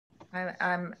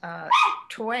I'm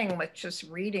toying with just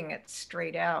reading it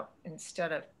straight out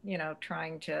instead of, you know,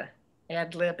 trying to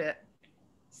ad lib it.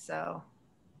 So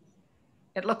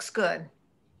it looks good.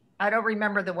 I don't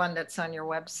remember the one that's on your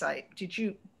website. Did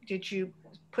you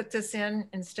put this in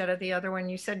instead of the other one?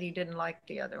 You said you didn't like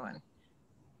the other one.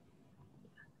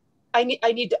 I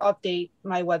need to update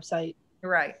my website.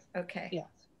 Right. Okay. Yeah.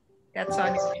 That's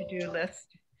on your to-do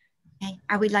list. Okay.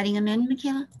 Are we letting them in,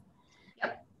 Michaela?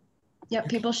 Yep. Yep.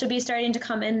 Okay. People should be starting to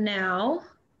come in now.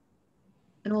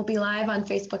 And we'll be live on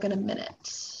Facebook in a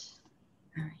minute.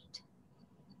 All right.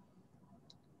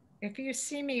 If you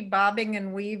see me bobbing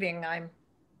and weaving, I'm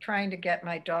trying to get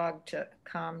my dog to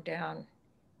calm down.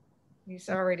 He's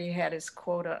already had his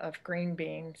quota of green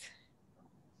beans.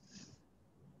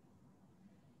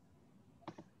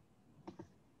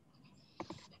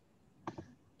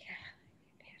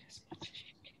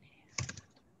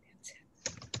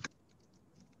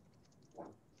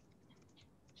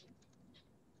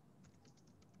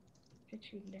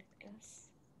 Did you lick this?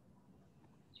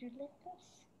 Did you lick this?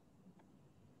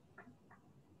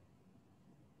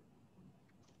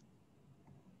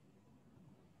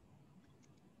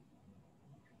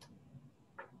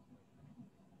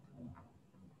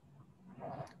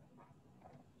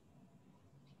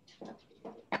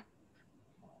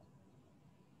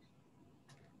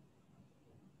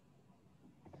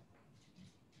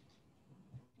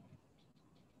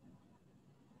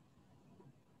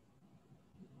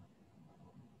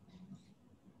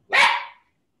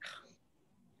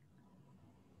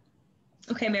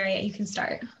 Okay, Mary, you can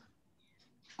start.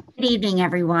 Good evening,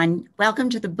 everyone. Welcome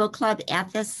to the book club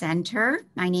at the center.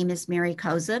 My name is Mary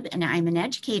Kozub, and I'm an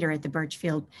educator at the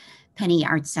Birchfield Penny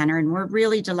Arts Center, and we're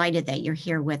really delighted that you're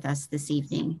here with us this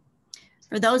evening.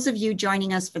 For those of you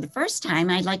joining us for the first time,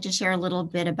 I'd like to share a little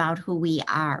bit about who we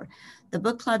are. The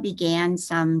book club began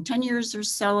some 10 years or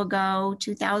so ago,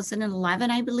 2011,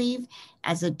 I believe,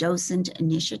 as a docent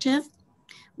initiative.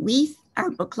 We are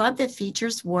a book club that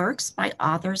features works by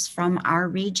authors from our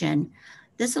region.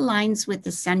 This aligns with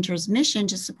the center's mission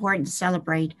to support and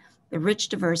celebrate the rich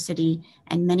diversity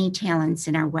and many talents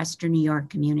in our Western New York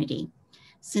community.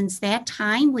 Since that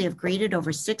time, we have graded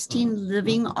over 16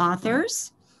 living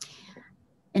authors.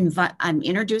 I'm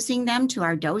introducing them to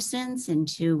our docents and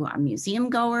to our museum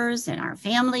goers and our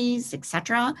families,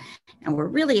 etc. And we're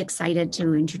really excited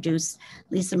to introduce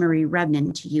Lissa Marie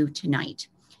Redmond to you tonight.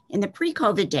 In the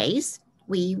pre-COVID days,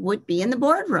 we would be in the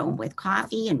boardroom with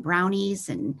coffee and brownies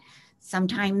and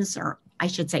sometimes, or I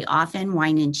should say often,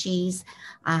 wine and cheese.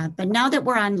 But now that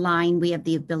we're online, we have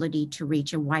the ability to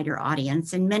reach a wider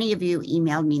audience. And many of you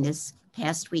emailed me this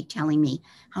past week telling me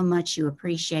how much you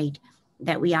appreciate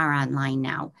that we are online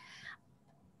now.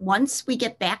 Once we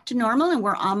get back to normal, and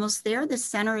we're almost there, the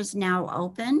center is now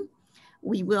open.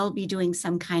 We will be doing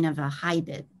some kind of a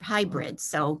hybrid.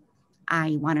 So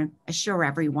I want to assure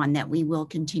everyone that we will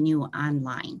continue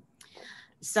online.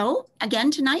 So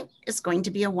again, tonight is going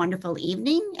to be a wonderful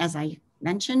evening. As I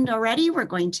mentioned already, we're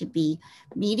going to be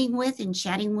meeting with and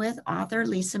chatting with author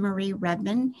Lissa Marie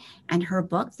Redmond and her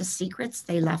book, The Secrets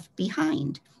They Left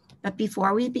Behind. But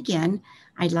before we begin,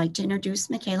 I'd like to introduce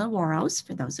Michaela Warros,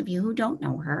 for those of you who don't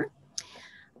know her,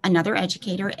 another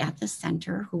educator at the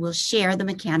center who will share the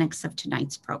mechanics of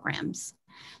tonight's programs.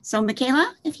 So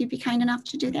Michaela, if you'd be kind enough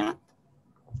to do that.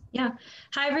 Yeah.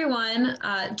 Hi, everyone.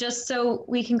 Just so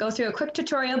we can go through a quick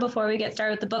tutorial before we get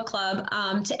started with the book club.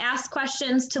 To ask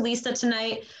questions to Lissa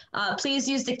tonight, please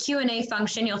use the Q&A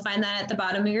function. You'll find that at the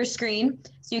bottom of your screen.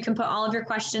 So you can put all of your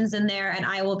questions in there and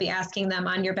I will be asking them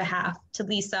on your behalf to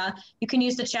Lissa. You can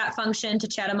use the chat function to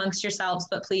chat amongst yourselves,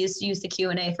 but please use the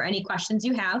Q&A for any questions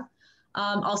you have.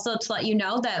 Also to let you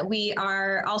know that we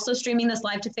are also streaming this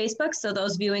live to Facebook. So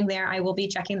those viewing there, I will be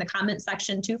checking the comment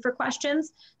section too for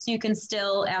questions. So you can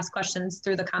still ask questions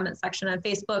through the comment section on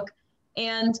Facebook.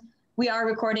 And we are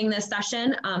recording this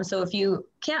session. So if you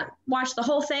can't watch the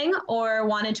whole thing or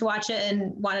wanted to watch it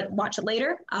and want to watch it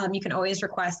later, you can always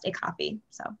request a copy.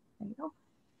 So there you go.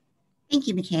 Thank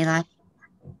you, Michaela.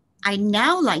 I'd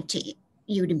now like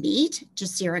you to meet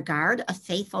Jasira Gard, a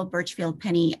faithful Birchfield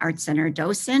Penny Arts Center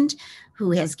docent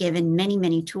who has given many,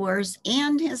 many tours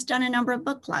and has done a number of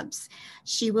book clubs.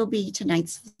 She will be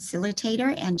tonight's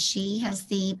facilitator and she has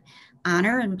the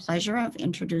honor and pleasure of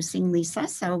introducing Lissa.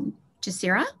 So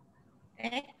Jasira.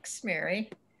 Thanks, Mary.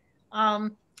 I'll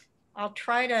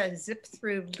try to zip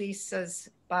through Lissa's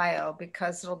bio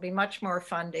because it'll be much more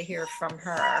fun to hear from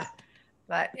her.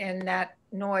 But in that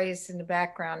noise in the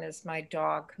background is my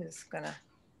dog who's gonna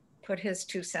put his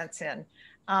 2 cents in.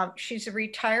 She's a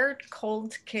retired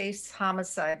cold case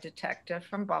homicide detective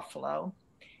from Buffalo,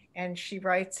 and she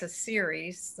writes a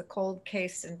series, the Cold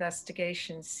Case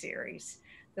Investigation series.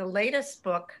 The latest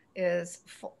book is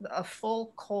A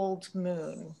Full Cold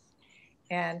Moon,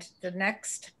 and the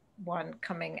next one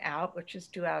coming out, which is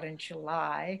due out in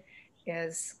July,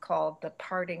 is called The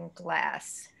Parting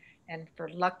Glass. And for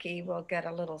lucky, we'll get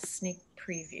a little sneak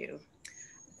preview.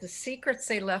 The Secrets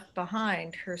They Left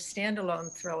Behind, her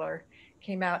standalone thriller,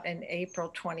 came out in April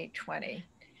 2020.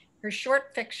 Her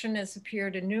short fiction has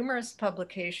appeared in numerous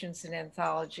publications and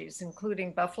anthologies,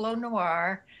 including Buffalo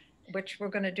Noir, which we're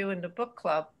going to do in the book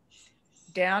club,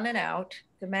 Down and Out,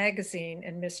 the magazine,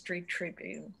 and Mystery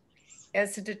Tribune.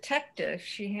 As a detective,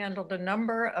 she handled a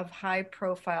number of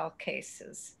high-profile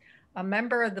cases. A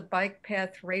member of the Bike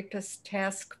Path Rapist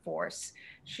Task Force,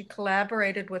 she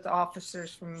collaborated with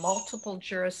officers from multiple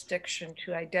jurisdictions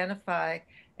to identify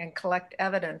and collect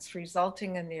evidence,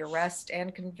 resulting in the arrest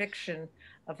and conviction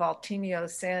of Altinio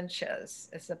Sanchez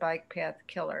as the bike path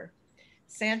killer.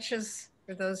 Sanchez,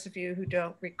 for those of you who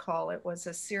don't recall it, was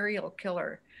a serial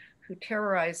killer who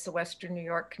terrorized the Western New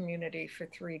York community for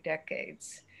 3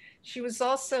 decades. She was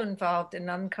also involved in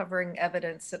uncovering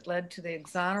evidence that led to the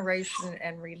exoneration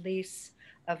and release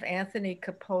of Anthony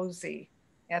Capozzi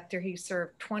after he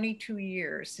served 22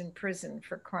 years in prison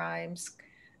for crimes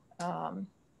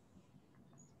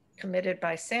committed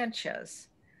by Sanchez.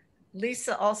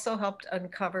 Lissa also helped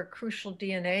uncover crucial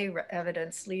DNA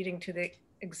evidence leading to the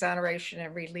exoneration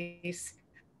and release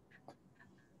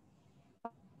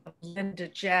of Linda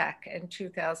Jack in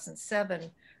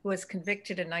 2007, who was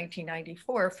convicted in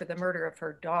 1994 for the murder of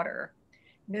her daughter.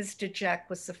 Ms. DeJack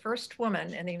was the first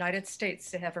woman in the United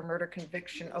States to have a murder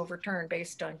conviction overturned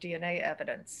based on DNA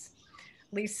evidence.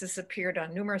 Lissa's appeared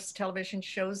on numerous television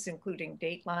shows, including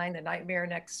Dateline, The Nightmare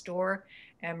Next Door,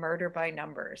 and Murder by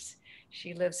Numbers.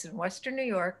 She lives in Western New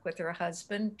York with her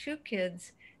husband, 2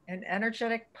 kids, an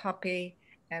energetic puppy,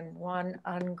 and 1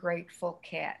 ungrateful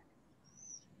cat.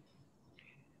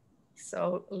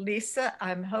 So Lissa,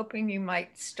 I'm hoping you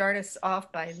might start us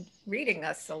off by reading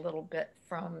us a little bit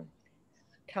from,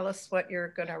 tell us what you're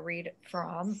going to read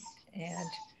from, and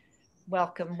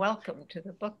welcome to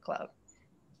the book club.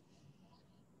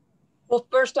 Well,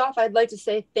 first off, I'd like to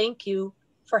say thank you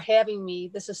for having me.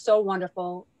 This is so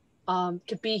wonderful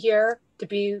to be here, to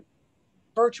be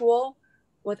virtual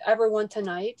with everyone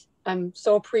tonight. I'm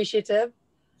so appreciative.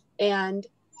 And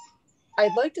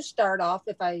I'd like to start off,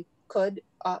 if I could,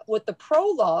 with the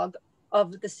prologue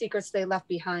of The Secrets They Left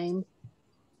Behind.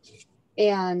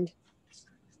 And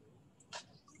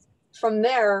from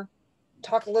there,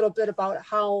 talk a little bit about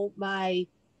how my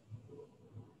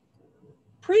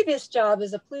previous job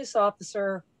as a police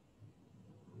officer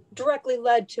directly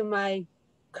led to my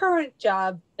current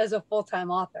job as a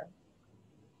full-time author.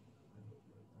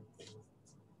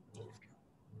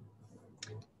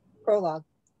 Prologue.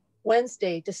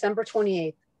 Wednesday, December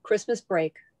 28th, Christmas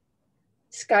break.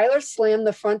 Skylar slammed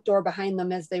the front door behind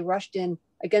them as they rushed in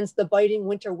against the biting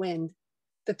winter wind.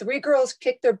 The 3 girls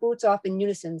kicked their boots off in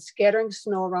unison, scattering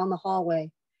snow around the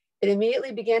hallway. It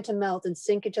immediately began to melt and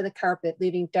sink into the carpet,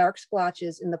 leaving dark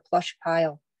splotches in the plush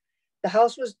pile. The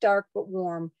house was dark but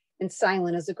warm and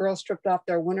silent as the girls stripped off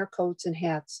their winter coats and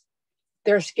hats.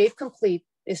 Their escape complete,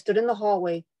 they stood in the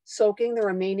hallway, soaking the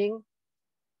remaining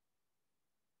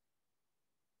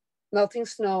melting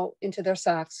snow into their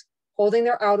socks, holding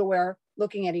their outerwear,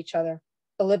 looking at each other.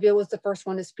 Olivia was the first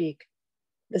one to speak.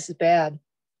 This is bad.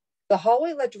 The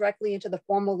hallway led directly into the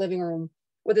formal living room,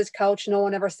 with its couch no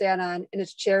one ever sat on and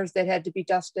its chairs that had to be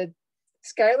dusted.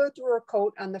 Skylar threw her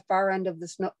coat on the far end of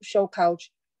the show couch,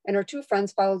 and her 2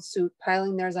 friends followed suit,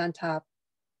 piling theirs on top.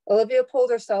 Olivia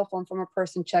pulled her cell phone from her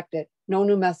purse and checked it. No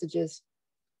new messages.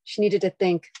 She needed to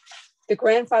think. The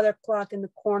grandfather clock in the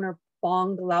corner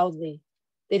bonged loudly.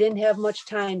 They didn't have much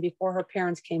time before her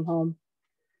parents came home.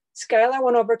 Skylar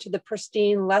went over to the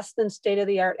pristine, less than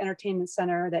state-of-the-art entertainment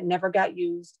center that never got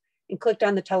used and clicked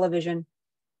on the television.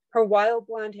 Her wild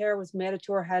blonde hair was matted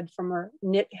to her head from her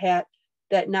knit hat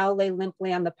that now lay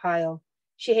limply on the pile.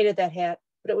 She hated that hat,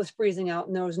 but it was freezing out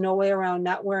and there was no way around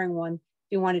not wearing one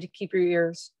if you wanted to keep your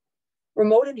ears.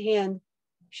 Remote in hand,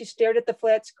 she stared at the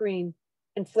flat screen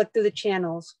and flicked through the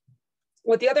channels.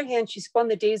 With the other hand, she spun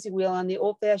the daisy wheel on the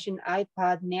old-fashioned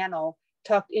iPod Nano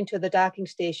tucked into the docking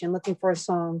station, looking for a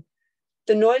song.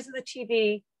 The noise of the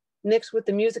TV mixed with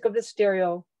the music of the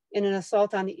stereo in an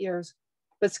assault on the ears,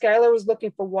 but Skylar was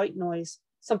looking for white noise,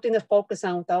 something to focus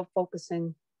on without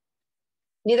focusing.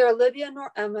 Neither Olivia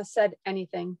nor Emma said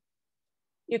anything.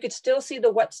 You could still see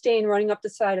the wet stain running up the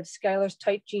side of Skylar's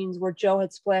tight jeans where Joe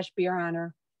had splashed beer on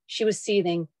her. She was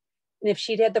seething, and if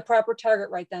she'd had the proper target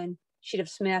right then, she'd have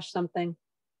smashed something.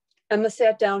 Emma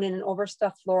sat down in an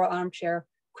overstuffed floral armchair,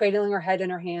 cradling her head in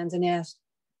her hands, and asked,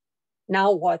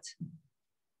 "Now what?"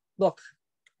 "Look,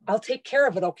 I'll take care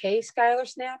of it, okay?" Skylar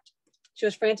snapped. She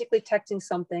was frantically texting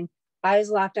something, eyes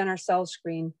locked on her cell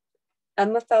screen.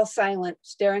 Emma fell silent,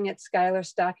 staring at Skylar's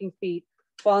stocking feet,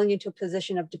 falling into a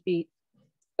position of defeat.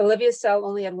 Olivia's cell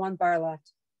only had one bar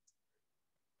left.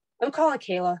 "I'm calling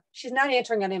Kayla. She's not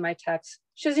answering any of my texts.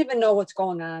 She doesn't even know what's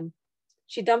going on."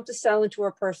 She dumped the cell into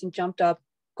her purse and jumped up,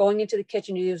 going into the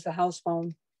kitchen to use the house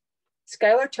phone.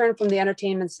 Skylar turned from the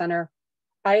entertainment center,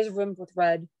 eyes rimmed with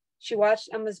red. She watched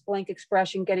Emma's blank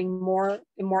expression getting more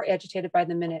and more agitated by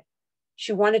the minute.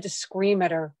 She wanted to scream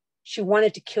at her. She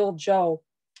wanted to kill Joe.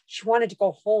 She wanted to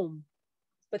go home,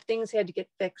 but things had to get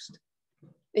fixed.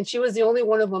 And she was the only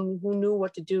one of them who knew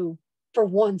what to do. For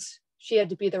once, she had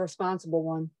to be the responsible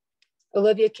one.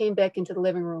 Olivia came back into the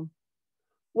living room.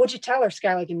 "What'd you tell her?"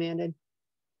 Skylar demanded.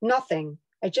 "Nothing.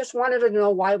 I just wanted her to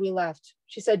know why we left.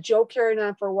 She said Joe carried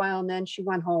on for a while and then she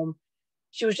went home.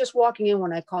 She was just walking in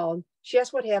when I called. She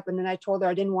asked what happened and I told her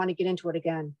I didn't want to get into it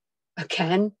again."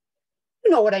 "Again?"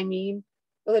 "You know what I mean."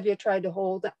 Olivia tried to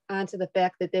hold on to the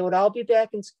fact that they would all be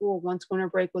back in school once winter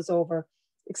break was over,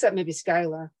 except maybe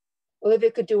Skylar.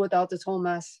 Olivia could do without this whole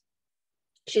mess.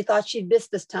 She thought she'd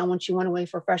missed this town when she went away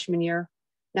for freshman year.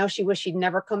 Now she wished she'd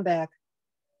never come back.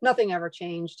 Nothing ever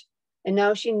changed. And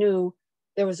now she knew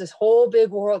there was this whole big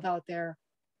world out there,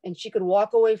 and she could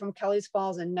walk away from Kelly's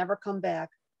Falls and never come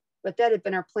back. But that had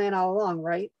been her plan all along,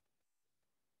 right?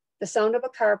 The sound of a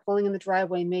car pulling in the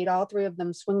driveway made all three of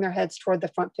them swing their heads toward the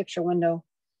front picture window.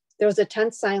 There was a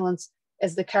tense silence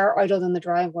as the car idled in the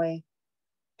driveway.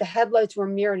 The headlights were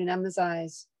mirrored in Emma's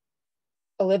eyes.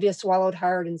 Olivia swallowed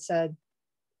hard and said,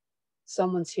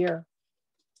 "Someone's here."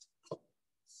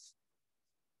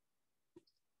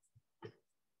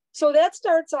 So that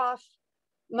starts off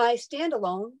my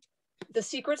standalone, The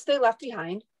Secrets They Left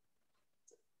Behind,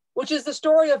 which is the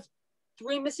story of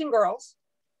three missing girls.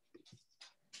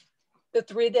 The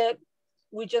three that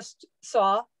we just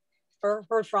saw or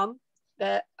heard from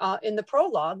that in the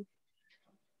prologue,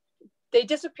 they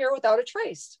disappear without a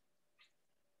trace.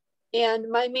 And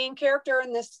my main character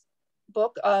in this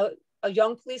book, a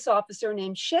young police officer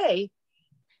named Shea,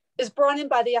 is brought in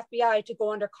by the FBI to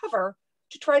go undercover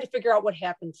to try to figure out what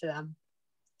happened to them.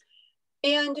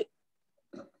 And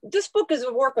this book is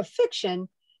a work of fiction.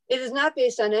 It is not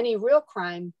based on any real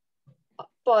crime,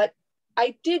 but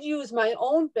I did use my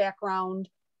own background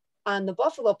on the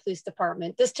Buffalo Police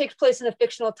Department. This takes place in a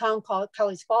fictional town called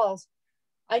Kelly's Falls.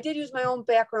 I did use my own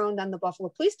background on the Buffalo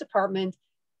Police Department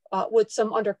with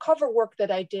some undercover work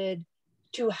that I did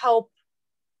to help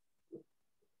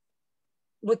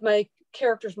with my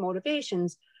character's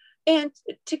motivations. And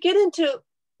to get into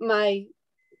my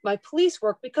police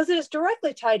work, because it is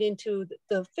directly tied into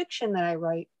the fiction that I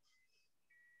write.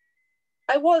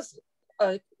 I was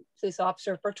a police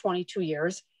officer for 22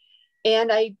 years,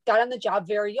 and I got on the job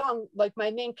very young. Like my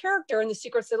main character in The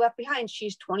Secrets They Left Behind,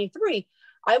 she's 23.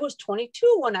 I was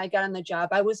 22 when I got on the job.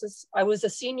 I was a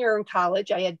senior in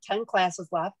college. I had 10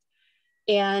 classes left,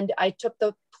 and I took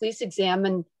the police exam,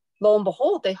 and lo and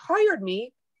behold, they hired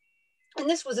me. And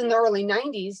this was in the early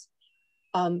 90s.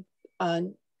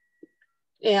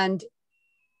 And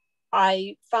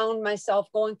I found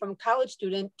myself going from college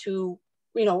student to,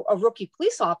 a rookie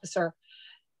police officer.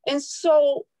 And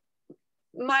so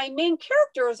my main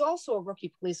character is also a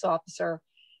rookie police officer.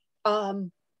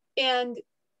 And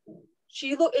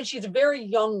she's very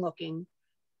young looking,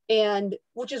 and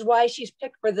which is why she's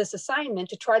picked for this assignment,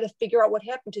 to try to figure out what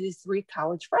happened to these three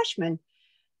college freshmen.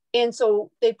 And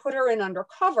so they put her in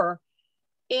undercover.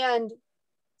 And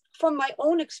from my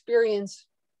own experience,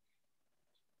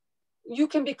 you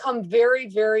can become very,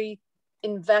 very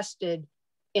invested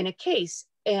in a case.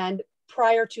 And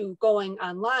prior to going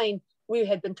online, we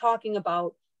had been talking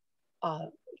about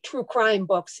true crime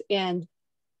books, and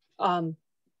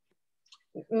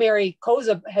Mary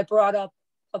Koza had brought up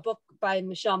a book by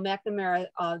Michelle McNamara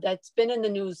that's been in the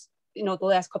news, the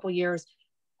last couple of years,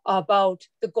 about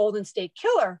the Golden State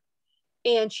Killer.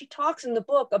 And she talks in the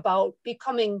book about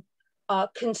becoming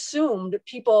consumed,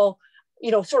 people,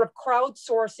 sort of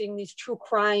crowdsourcing these true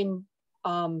crime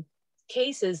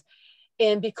cases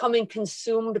and becoming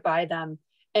consumed by them.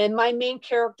 And my main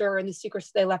character in The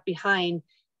Secrets They Left Behind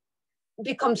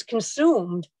becomes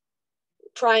consumed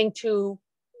trying to,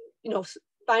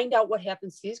 find out what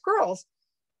happens to these girls.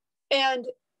 And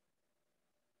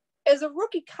as a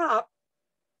rookie cop,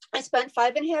 I spent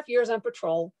 5.5 years on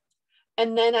patrol,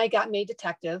 and then I got made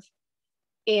detective,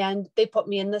 and they put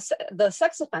me in the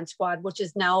sex offense squad, which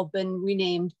has now been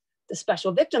renamed the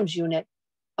Special Victims Unit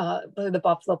by the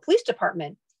Buffalo Police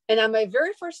Department. And on my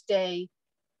very first day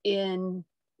in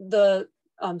the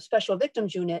special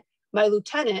victims unit, my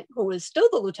lieutenant, who is still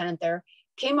the lieutenant there,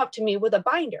 came up to me with a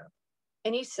binder.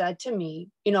 And he said to me,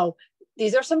 you know,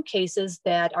 these are some cases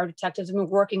that our detectives have been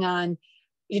working on,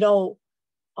 you know,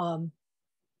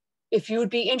 if you would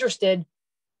be interested,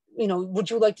 you know, would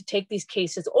you like to take these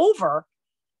cases over?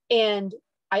 And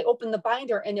I opened the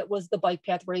binder and it was the bike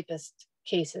path rapist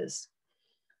cases.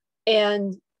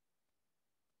 And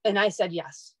I said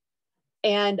yes.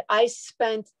 And I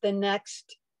spent the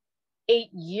next 8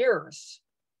 years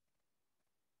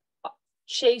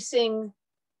chasing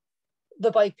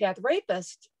the bike path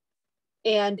rapist.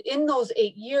 And in those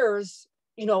 8 years,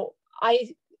 you know,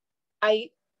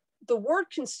 the word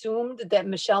consumed that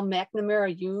Michelle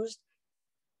McNamara used,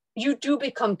 you do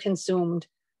become consumed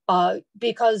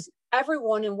because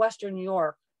everyone in Western New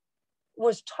York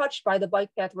was touched by the bike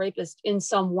path rapist in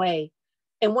some way.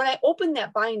 And when I opened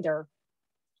that binder,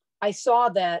 I saw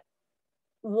that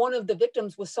one of the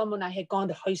victims was someone I had gone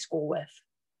to high school with.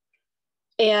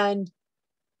 And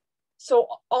so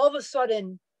all of a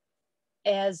sudden,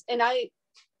 Linda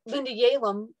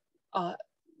Yalem,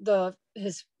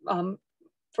 his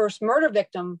first murder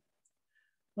victim,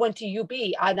 went to UB,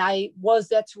 and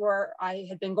that's where I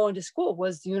had been going to school,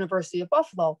 was the University of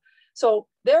Buffalo. So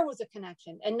there was a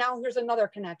connection. And now here's another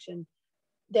connection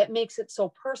that makes it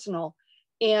so personal.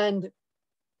 And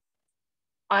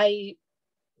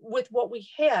with what we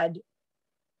had,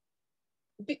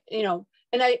 you know,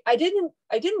 and I didn't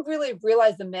really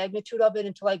realize the magnitude of it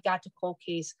until I got to cold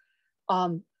case,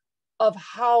 of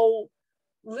how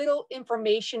little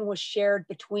information was shared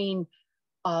between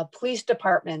police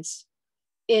departments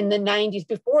in the 90s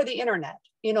before the internet,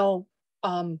 you know,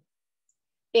 and,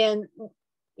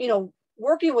 you know,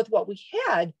 working with what we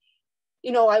had,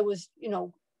 you know, I was, you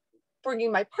know,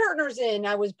 bringing my partners in.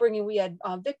 We had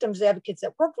victims advocates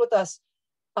that worked with us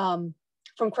from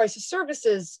crisis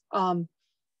services,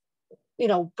 you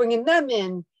know, bringing them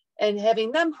in and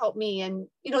having them help me. And,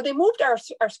 you know, they moved our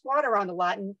squad around a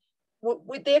lot. And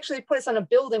they actually put us on a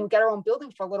building. We got our own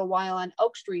building for a little while on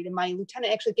Elk Street. And my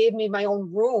lieutenant actually gave me my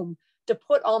own room to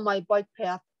put all my bike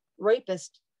path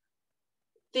rapist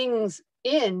things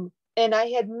in. And I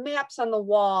had maps on the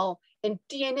wall and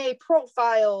DNA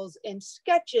profiles and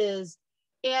sketches.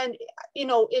 And, you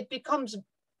know, it becomes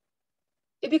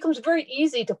very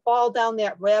easy to fall down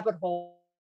that rabbit hole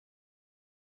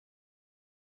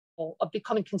of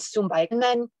becoming consumed by it. And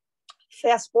then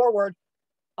fast forward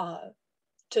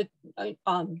to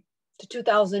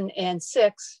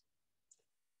 2006,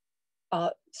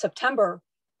 September,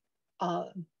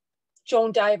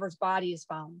 Joan Diver's body is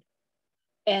found.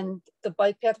 And the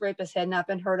bike path rapist had not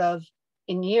been heard from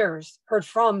in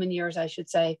years, I should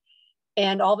say.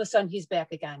 And all of a sudden he's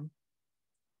back again.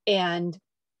 And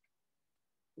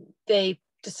the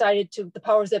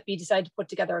powers that be decided to put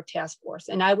together a task force.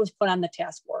 And I was put on the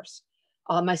task force.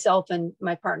 Myself and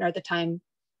my partner at the time,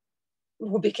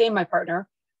 who became my partner,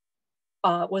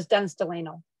 was Dennis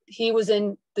Delano. He was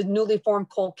in the newly formed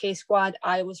cold case squad.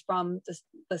 I was from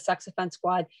the sex offense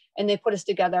squad, and they put us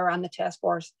together on the task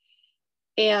force.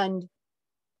 And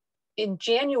in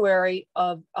January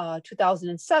of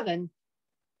 2007,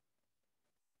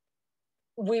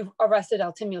 we arrested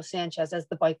Altimio Sanchez as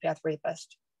the bike path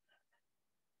rapist.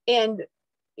 And,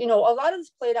 you know, a lot of this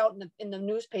played out in the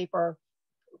newspaper.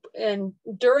 And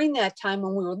during that time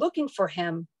when we were looking for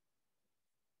him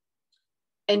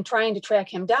and trying to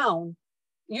track him down,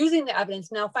 using the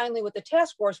evidence, now finally with the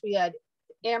task force, we had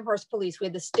Amherst police, we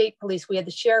had the state police, we had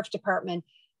the sheriff's department,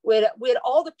 we had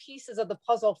all the pieces of the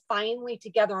puzzle finally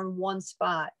together in one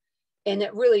spot. And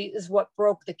it really is what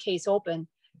broke the case open.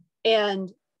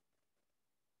 And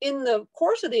in the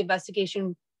course of the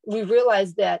investigation, we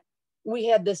realized that we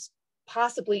had this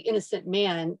possibly innocent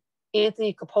man,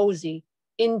 Anthony Capozzi,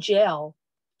 in jail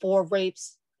for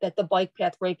rapes that the bike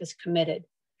path rapist committed.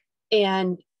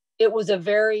 And it was a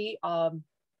very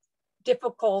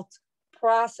difficult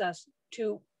process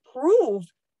to prove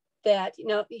that, you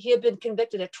know, he had been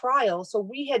convicted at trial. So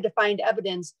we had to find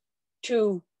evidence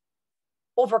to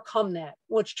overcome that,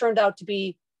 which turned out to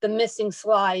be the missing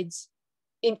slides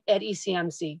at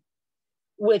ECMC,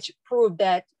 which proved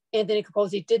that Anthony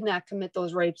Capozzi did not commit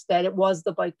those rapes, that it was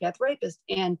the bike path rapist.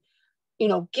 And, you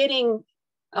know, getting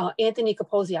Anthony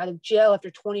Capozzi out of jail after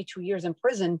 22 years in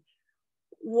prison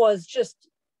was just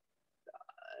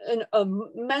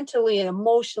mentally and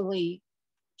emotionally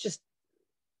just,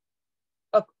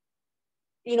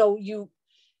 you know,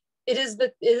 it is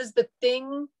the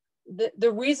thing,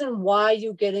 the reason why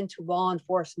you get into law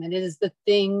enforcement. It is the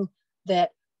thing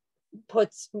that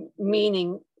puts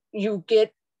meaning. You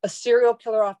get a serial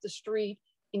killer off the street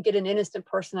and get an innocent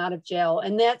person out of jail.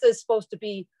 And that is supposed to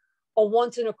be a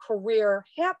once in a career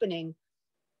happening.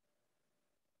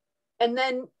 And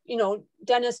then, you know,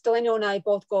 Dennis Delano and I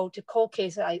both go to cold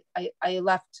case. I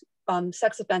left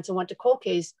sex offense and went to cold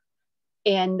case.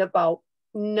 And about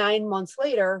 9 months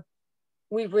later,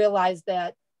 we realized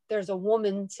that there's a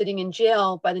woman sitting in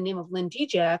jail by the name of Lynn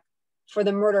Dijak for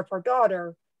the murder of her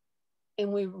daughter.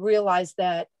 And we realized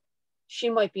that she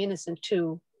might be innocent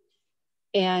too.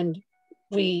 And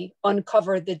we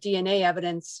uncovered the DNA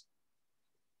evidence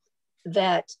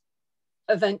that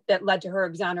led to her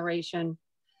exoneration.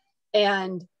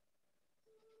 And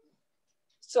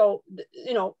so,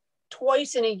 you know,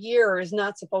 twice in a year is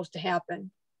not supposed to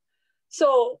happen.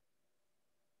 So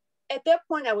at that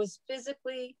point, I was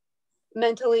physically,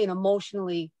 mentally, and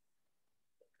emotionally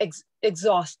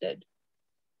exhausted.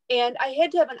 And I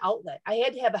had to have an outlet. I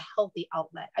had to have a healthy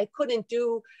outlet. I couldn't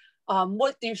do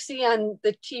what you see on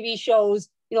the TV shows,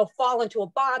 you know, fall into a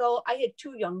bottle. I had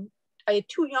two young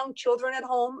children at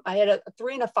home. I had a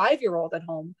 3 and a 5-year-old at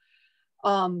home.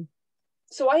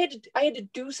 So I had to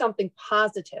do something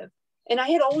positive. And I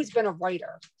had always been a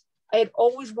writer. I had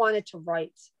always wanted to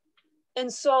write.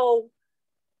 And so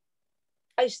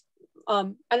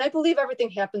and I believe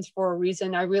everything happens for a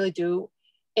reason. I really do.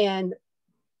 And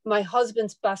my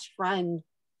husband's best friend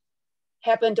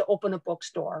happened to open a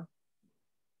bookstore.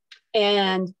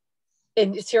 And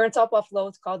it's here in South Buffalo.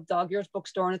 It's called Dog Ears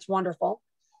Bookstore, and it's wonderful.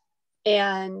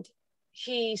 And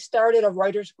he started a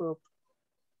writer's group.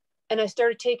 And I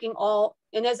started taking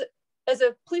and as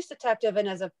a police detective and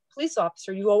as a police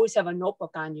officer, you always have a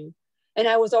notebook on you. And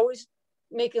I was always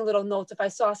making little notes. If I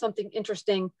saw something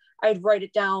interesting, I'd write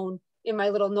it down in my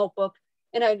little notebook.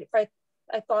 And if I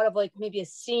thought of like maybe a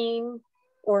scene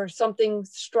or something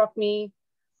struck me,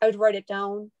 I would write it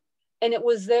down. And it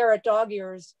was there at Dog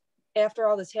Ears after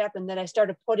all this happened that I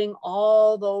started putting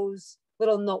all those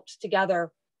little notes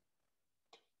together.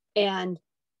 And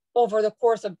over the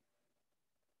course of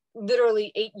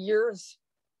literally 8 years,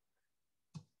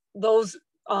 those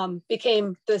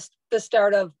became the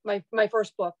start of my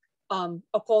first book,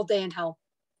 A Cold Day in Hell,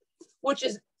 which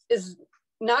is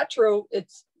not true.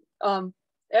 It's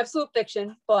absolute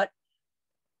fiction, but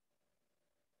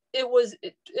it was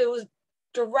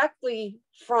directly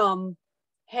from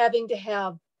having to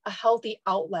have a healthy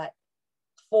outlet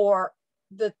for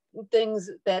the things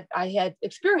that I had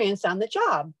experienced on the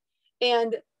job.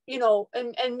 And, you know,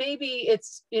 and maybe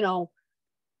it's, you know,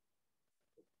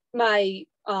 my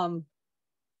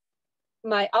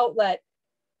outlet,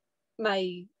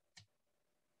 my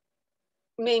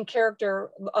main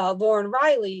character, Lauren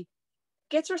Riley,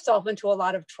 gets herself into a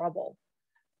lot of trouble.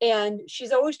 And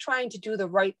she's always trying to do the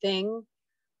right thing,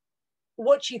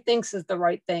 what she thinks is the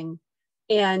right thing.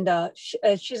 And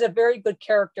she's a very good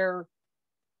character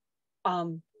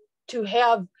to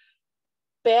have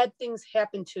bad things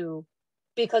happen to,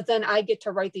 because then I get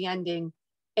to write the ending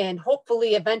and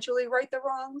hopefully eventually right the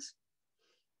wrongs.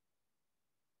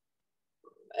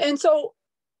 And so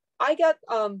I got,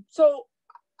 so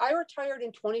I retired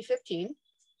in 2015,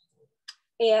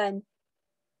 and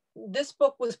this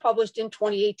book was published in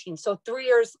 2018. So 3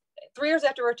 years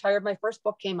after I retired, my first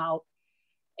book came out,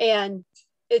 and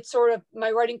it sort of,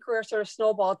 my writing career sort of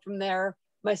snowballed from there.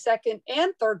 My second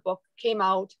and third book came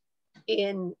out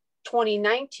in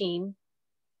 2019.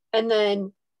 And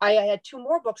then I had 2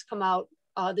 more books come out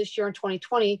this year in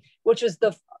 2020, which was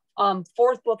the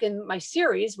fourth book in my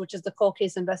series, which is the Cold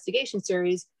Case Investigation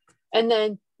series. And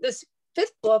then this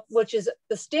 5th book, which is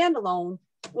the standalone,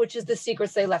 which is The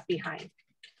Secrets They Left Behind.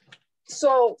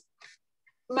 So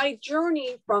my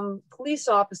journey from police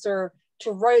officer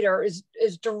to writer is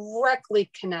directly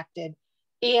connected.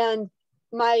 And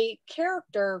my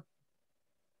character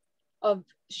of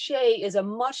Shea is a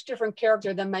much different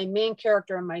character than my main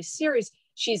character in my series.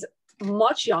 She's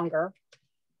much younger.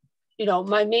 You know,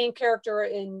 my main character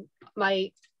in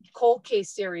my Cold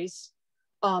Case series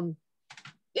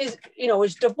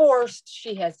is divorced.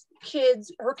 She has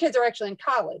kids. Her kids are actually in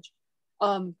college.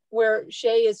 Where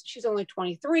Shea she's only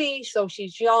 23, so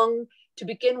she's young to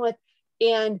begin with.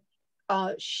 And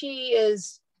she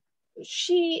has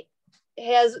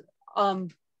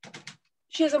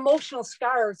emotional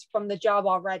scars from the job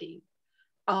already,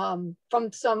 from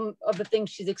some of the things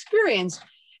she's experienced.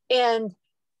 And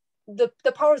the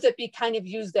powers that be kind of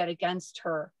use that against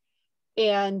her.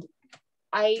 And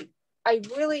I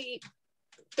really,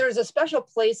 there's a special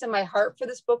place in my heart for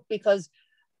this book, because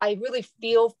I really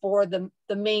feel for the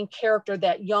main character,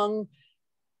 that young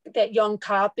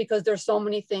cop, because there's so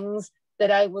many things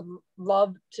that I would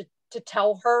love to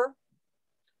tell her,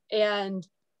 and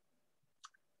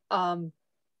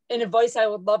advice I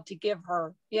would love to give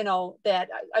her, you know, that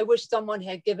I wish someone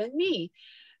had given me.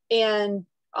 And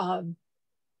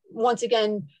once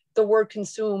again, the word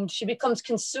consumed, she becomes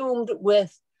consumed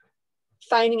with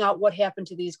finding out what happened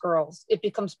to these girls. It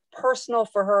becomes personal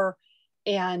for her.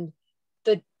 And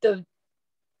the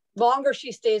longer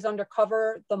she stays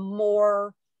undercover, the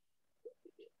more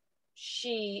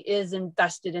she is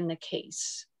invested in the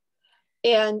case.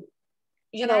 And,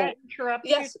 you know, I interrupt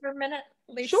you for a minute,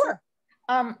 Lisa? Sure.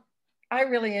 I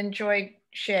really enjoyed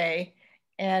Shea.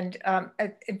 And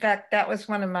in fact, that was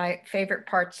one of my favorite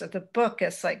parts of the book,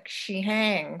 is like she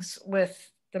hangs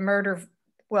with the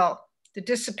the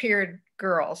disappeared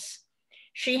girls.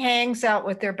 She hangs out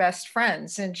with their best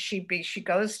friends, and she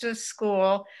goes to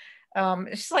school.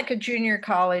 It's like a junior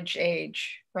college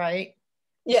age, right?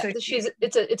 Yeah, so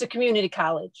it's a community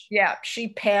college. Yeah, she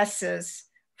passes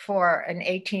for an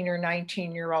 18 or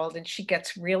 19-year-old, and she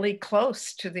gets really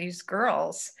close to these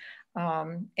girls.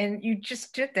 And you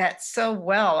just did that so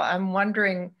well. I'm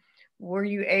wondering, were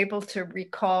you able to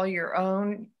recall your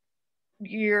own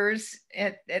years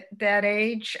at that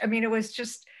age? I mean, it was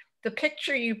just the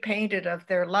picture you painted of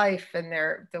their life and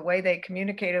the way they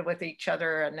communicated with each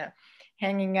other, and the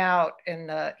hanging out, and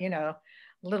the, you know,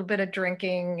 a little bit of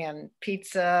drinking and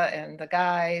pizza and the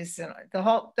guys, and the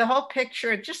whole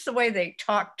picture, just the way they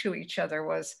talked to each other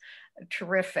was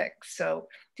terrific. So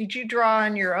did you draw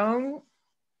on your own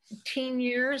teen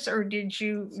years, or did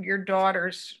your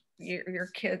daughters, your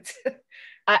kids?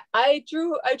 I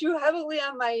drew heavily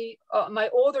on my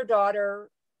older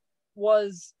daughter.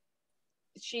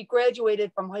 She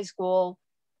graduated from high school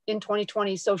in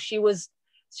 2020, so she was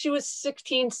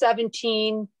 16,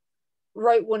 17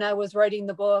 right when I was writing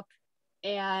the book.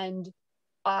 And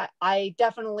I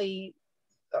definitely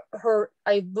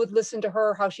I would listen to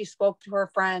her, how she spoke to her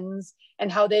friends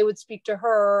and how they would speak to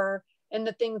her and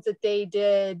the things that they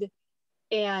did.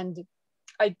 And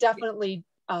I definitely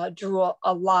drew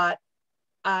a lot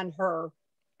on her.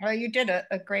 Well, you did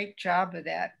a great job of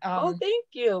that. Oh, thank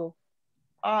you.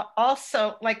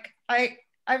 Also, like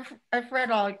I've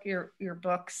read all your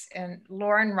books, and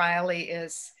Lauren Riley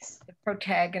is the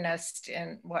protagonist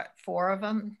in what, 4 of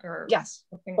them, or yes,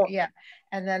 yeah,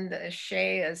 and then the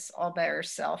Shea is all by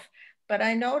herself. But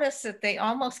I noticed that they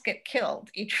almost get killed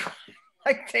each one.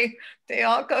 Like they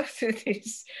all go through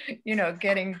these, you know,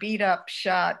 getting beat up,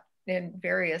 shot in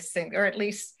various things, or at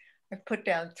least I put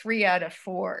down 3 out of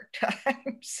 4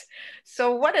 times.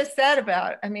 So what is that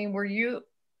about? I mean, were you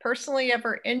personally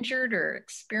ever injured or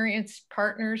experienced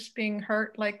partners being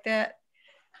hurt like that?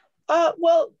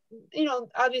 Well, you know,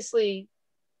 obviously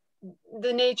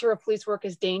the nature of police work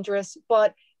is dangerous,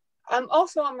 but I'm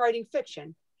writing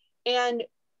fiction. And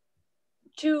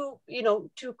to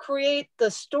create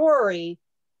the story,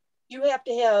 you have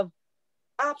to have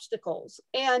obstacles.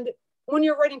 And when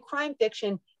you're writing crime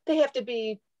fiction, they have to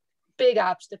be big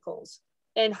obstacles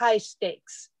and high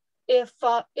stakes. If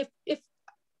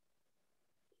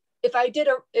I did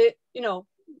a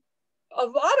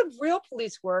lot of real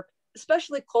police work,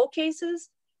 especially cold cases,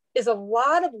 is a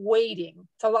lot of waiting.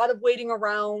 It's a lot of waiting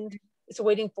around. It's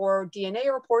waiting for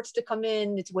DNA reports to come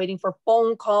in. It's waiting for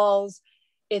phone calls.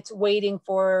 It's waiting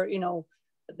for,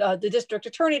 the district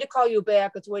attorney to call you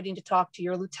back. It's waiting to talk to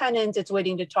your lieutenant. It's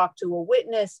waiting to talk to a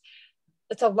witness.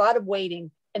 It's a lot of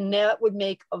waiting. And that would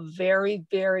make a very,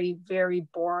 very, very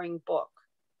boring book.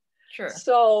 Sure.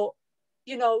 So,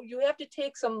 you have to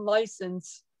take some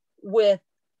license with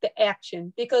the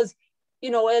action, because,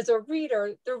 as a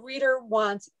reader, the reader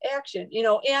wants action,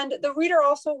 and the reader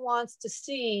also wants to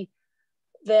see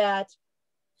that,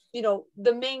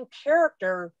 the main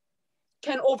character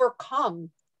can overcome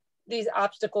these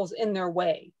obstacles in their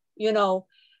way.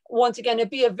 Once again, it'd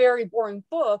be a very boring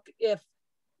book if,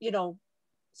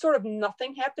 sort of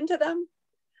nothing happened to them.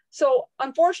 So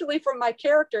unfortunately for my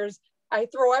characters, I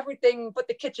throw everything but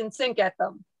the kitchen sink at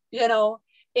them,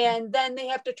 and then they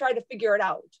have to try to figure it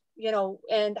out,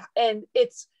 and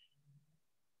it's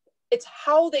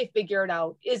how they figure it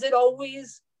out. Is it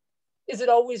always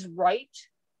right?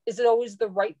 Is it always the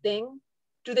right thing?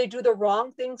 Do they do the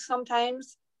wrong thing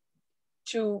sometimes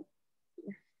to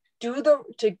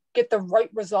get the right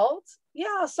results?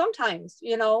 Yeah, sometimes,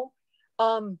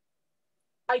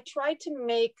 I tried to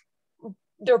make,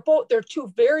 they're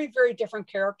 2 very, very different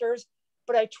characters,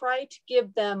 but I tried to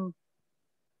give them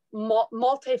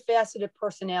multifaceted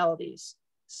personalities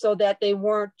so that they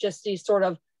weren't just these sort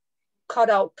of cut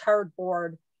out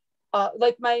cardboard.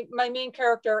 Like my main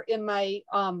character in my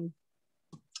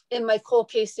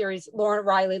cold case series, Lauren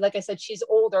Riley, like I said, she's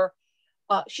older.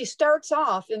 She starts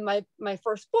off in my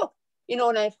first book,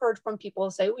 and I've heard from people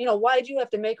say, why did you have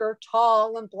to make her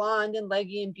tall and blonde and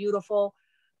leggy and beautiful?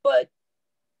 But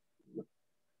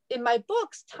in my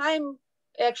books, time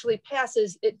actually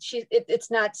passes,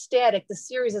 it's not static. The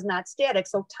series is not static.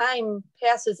 So time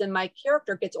passes and my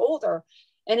character gets older.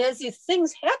 And as these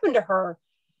things happen to her,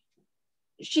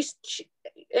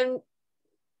 and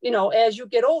you know, as you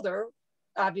get older,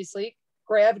 obviously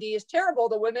gravity is terrible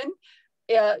to women.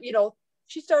 You know,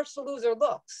 she starts to lose her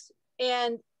looks,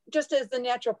 and just as the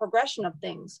natural progression of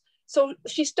things. So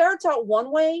she starts out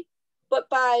one way, but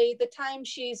by the time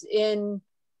she's in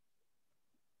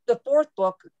the fourth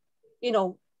book, you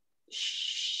know,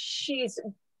 she's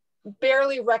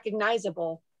barely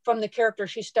recognizable from the character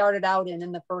she started out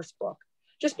in the first book,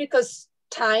 just because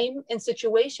time and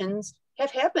situations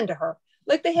have happened to her,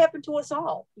 like they happen to us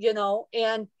all, you know.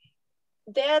 And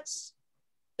that's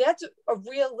a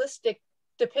realistic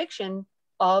depiction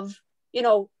of, you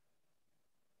know,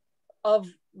 of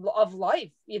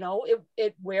life. You know,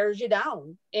 it wears you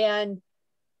down. And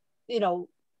you know,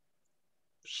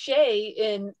 Shea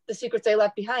in The Secrets They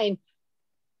Left Behind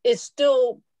is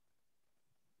still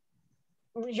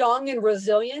young and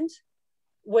resilient,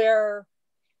 where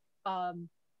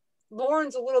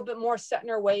Lauren's a little bit more set in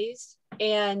her ways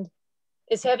and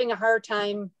is having a hard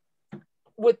time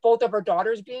with both of her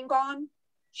daughters being gone.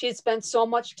 She had spent so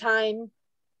much time,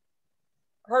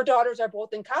 her daughters are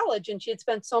both in college, and she had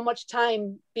spent so much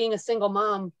time being a single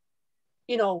mom.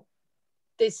 You know,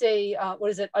 they say,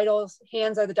 what is it? Idle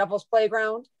hands are the devil's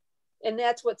playground. And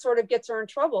that's what sort of gets her in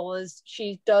trouble, is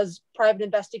she does private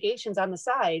investigations on the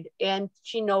side, and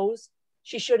she knows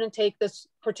she shouldn't take this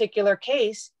particular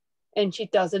case, and she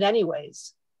does it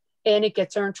anyways. And it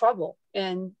gets her in trouble,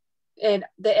 and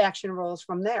the action rolls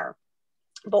from there.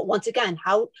 But once again,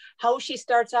 how she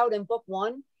starts out in book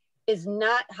 1 is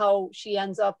not how she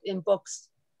ends up in books,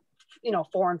 you know,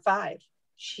 4 and 5.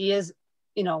 She is,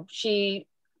 you know, she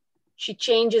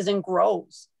changes and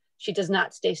grows. She does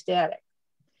not stay static.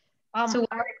 So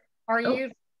are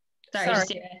you?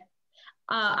 Sorry.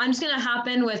 I'm just going to hop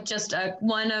in with just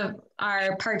one of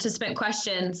our participant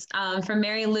questions from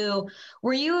Mary Lou.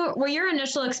 Were your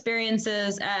initial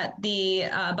experiences at the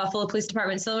Buffalo Police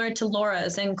Department similar to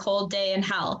Laura's in Cold Day and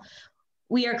Hell?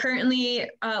 We are currently,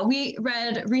 we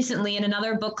read recently in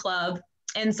another book club,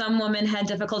 and some woman had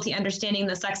difficulty understanding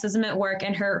the sexism at work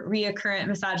and her reoccurrent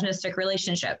misogynistic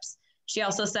relationships. She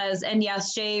also says, and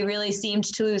yes, Shea really seemed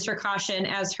to lose her caution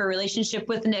as her relationship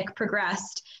with Nick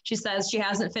progressed. She says she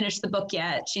hasn't finished the book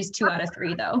yet. She's 2 out of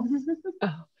 3 though.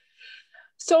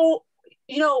 So,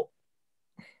 you know,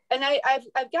 and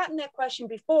I've gotten that question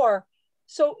before.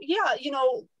 So yeah, you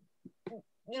know,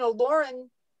 Lauren,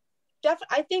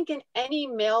 I think in any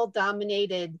male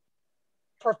dominated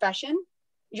profession,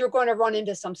 you're going to run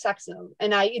into some sexism.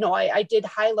 And I did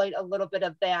highlight a little bit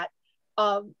of that.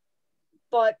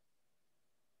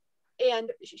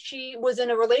 And she was in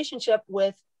a relationship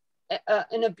with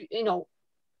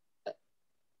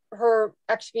her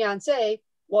ex-fiance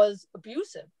was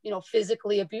abusive,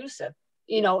 physically abusive,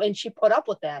 and she put up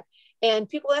with that. And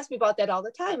people ask me about that all the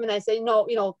time. And I say, no,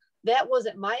 that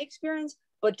wasn't my experience,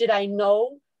 but did I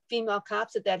know female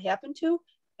cops that happened to?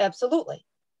 Absolutely.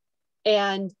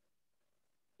 And,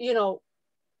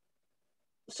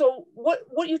 so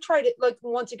what you try to, like,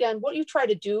 once again, what you try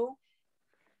to do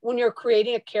when you're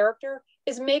creating a character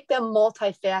is make them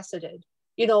multifaceted,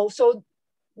 so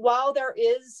while there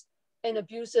is an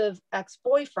abusive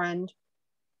ex-boyfriend,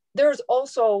 there's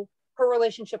also her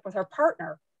relationship with her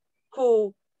partner,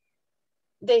 who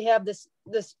they have this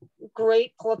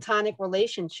great platonic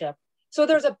relationship. So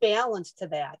there's a balance to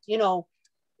that,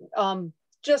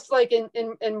 just like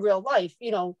in real life,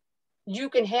 you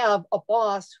can have a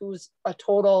boss who's a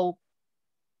total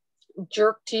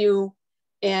jerk to you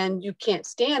and you can't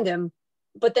stand him,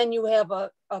 but then you have a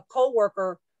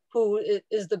coworker who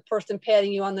is the person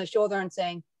patting you on the shoulder and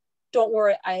saying, don't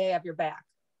worry, I have your back.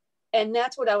 And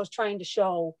that's what I was trying to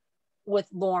show with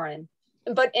Lauren.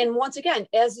 And once again,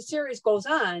 as the series goes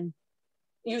on,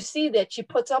 you see that she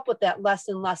puts up with that less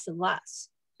and less and less,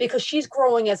 because she's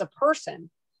growing as a person,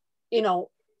 in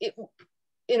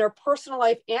her personal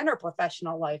life and her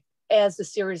professional life as the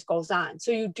series goes on.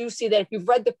 So you do see that if you've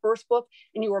read the first book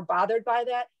and you were bothered by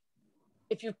that,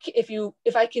 if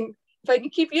I can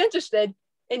keep you interested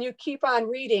and you keep on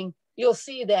reading, you'll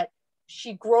see that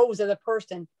she grows as a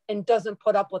person and doesn't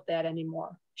put up with that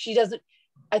anymore. She doesn't.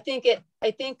 I think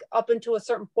up until a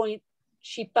certain point,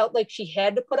 she felt like she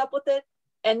had to put up with it.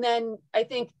 And then I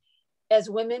think as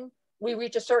women, we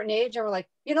reach a certain age and we're like,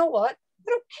 you know what? I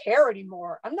don't care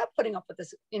anymore. I'm not putting up with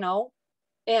this,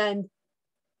 and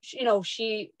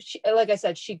she, like I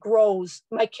said, she grows.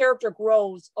 My character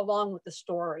grows along with the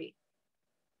story.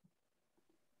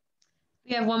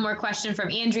 We have one more question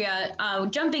from Andrea.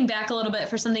 Jumping back a little bit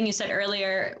for something you said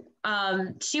earlier,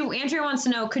 Andrea wants to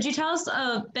know, could you tell us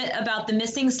a bit about the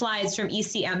missing slides from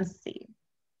ECMC?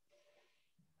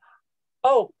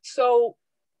 Oh, so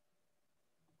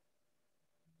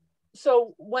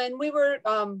when we were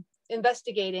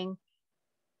investigating,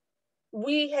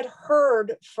 we had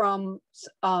heard from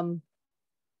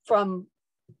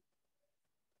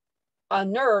a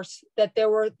nurse that there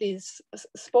were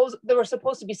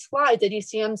supposed to be slides at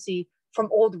ECMC from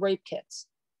old rape kits.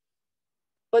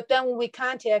 But then when we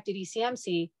contacted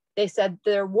ECMC, they said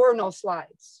there were no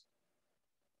slides.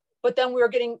 But then we were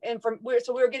getting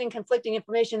conflicting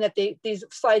information that these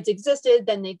slides existed,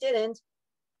 then they didn't.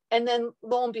 And then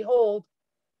lo and behold,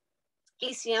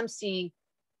 ECMC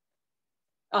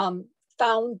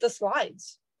found the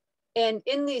slides. And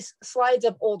in these slides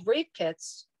of old rape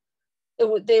kits,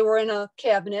 they were in a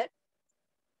cabinet,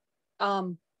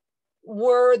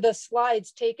 were the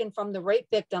slides taken from the rape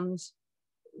victims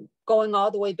going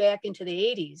all the way back into the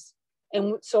 80s.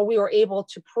 And so we were able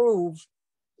to prove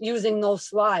using those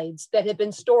slides that had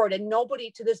been stored. And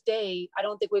nobody to this day, I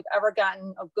don't think we've ever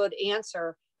gotten a good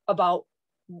answer about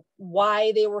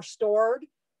why they were stored,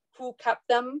 who kept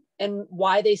them, and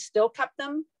why they still kept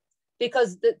them.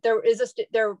 Because there is a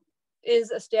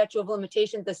statute of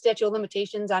limitations. The statute of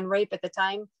limitations on rape at the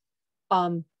time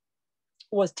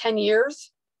was 10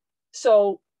 years.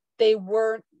 So they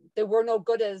were no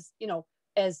good as,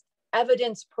 as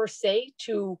evidence per se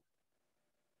to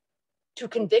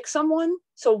convict someone.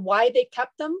 So why they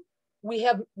kept them,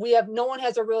 no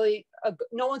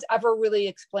one's ever really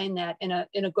explained that in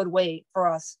a good way for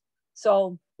us.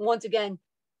 So once again,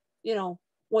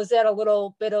 was that a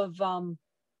little bit of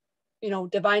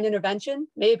divine intervention?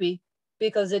 Maybe,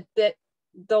 because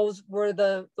those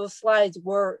slides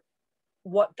were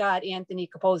what got Anthony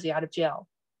Capozzi out of jail.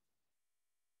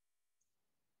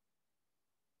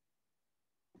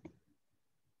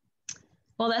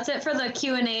 Well, that's it for the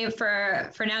Q&A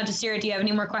for now. Jasira, do you have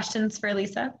any more questions for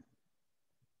Lissa?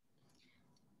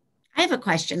 I have a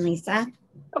question, Lissa.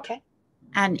 Okay.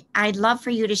 And I'd love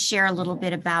for you to share a little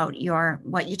bit about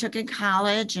what you took in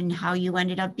college and how you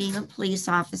ended up being a police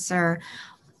officer,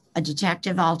 a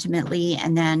detective ultimately,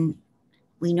 and then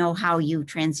we know how you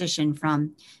transitioned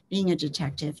from being a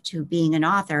detective to being an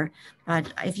author.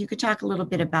 But if you could talk a little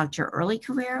bit about your early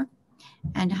career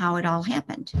and how it all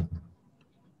happened.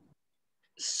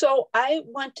 So I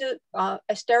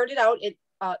started out at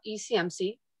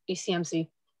ECMC,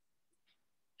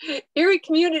 Erie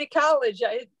Community College.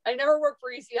 I never worked for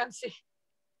ECMC.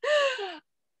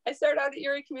 I started out at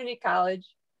Erie Community College,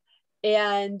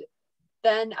 and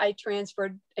then I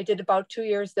transferred. I did about 2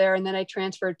 years there, and then I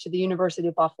transferred to the University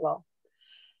of Buffalo.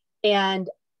 And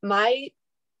my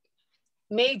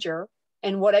major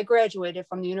and what I graduated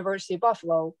from the University of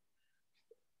Buffalo,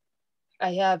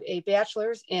 I have a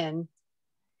bachelor's in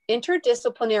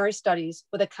interdisciplinary studies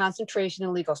with a concentration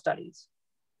in legal studies,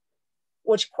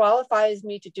 which qualifies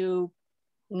me to do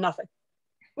nothing.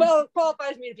 Well, it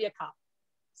qualifies me to be a cop.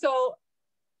 So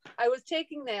I was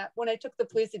taking that when I took the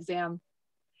police exam.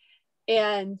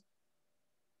 And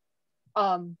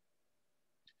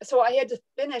so I had to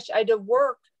finish, I had to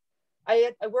work.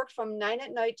 I worked from 9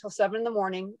 at night till 7 in the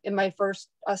morning in my first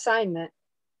assignment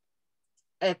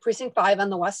at Precinct 5 on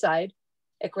the west side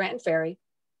at Grant and Ferry.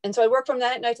 And so I worked from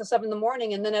 9 at night till 7 in the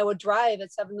morning, and then I would drive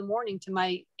at 7 in the morning to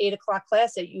my 8 o'clock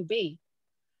class at UB.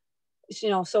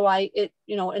 So and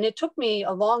it took me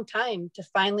a long time to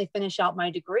finally finish out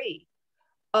my degree.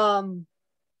 I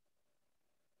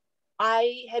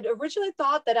had originally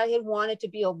thought that I had wanted to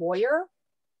be a lawyer,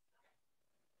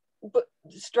 but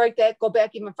strike that, go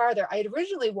back even farther. I had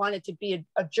originally wanted to be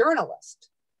a journalist.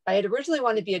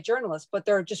 But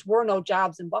there just were no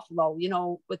jobs in Buffalo,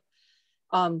 with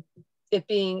it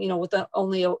being, with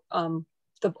only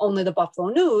the Buffalo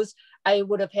News. I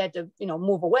would have had to,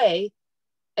 move away.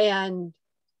 And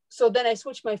so then I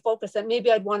switched my focus that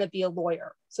maybe I'd want to be a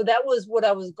lawyer. So that was what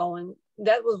that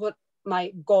was what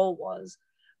my goal was.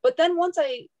 But then once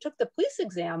I took the police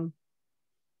exam,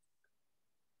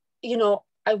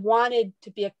 I wanted to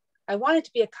be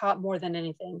a cop more than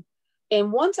anything.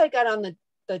 And once I got on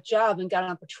the job and got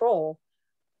on patrol,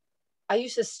 I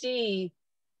used to see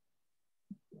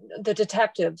the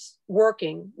detectives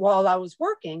working while I was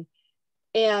working.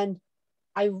 And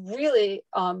I really,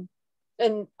 and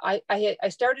I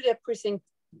started at Precinct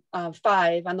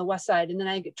 5 on the west side, and then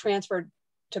I get transferred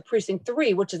to Precinct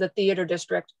 3, which is a theater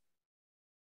district.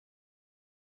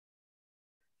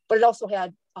 But it also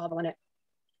had in it.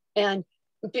 And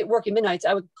working midnights,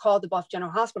 I would call the Buff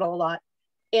General Hospital a lot,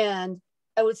 and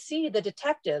I would see the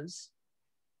detectives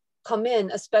come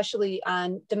in, especially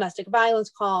on domestic violence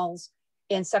calls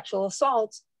and sexual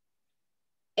assaults.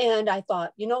 And I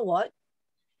thought, you know what?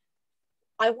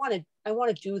 I want to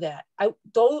do that. I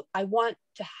want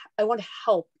to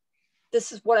help.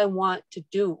 This is what I want to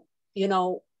do, you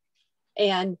know.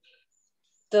 And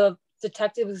the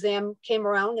detective exam came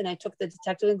around, and I took the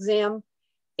detective exam,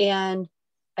 and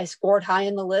I scored high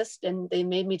in the list, and they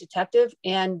made me detective,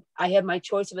 and I had my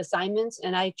choice of assignments,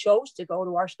 and I chose to go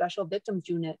to our special victims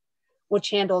unit,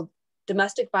 which handled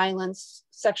domestic violence,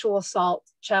 sexual assault,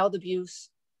 child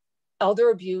abuse, elder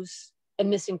abuse, and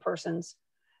missing persons.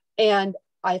 And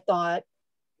I thought,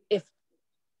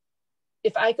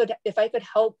 if I could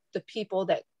help the people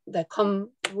that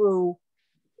come through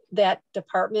that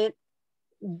department,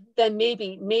 then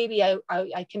maybe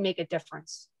I can make a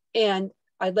difference. And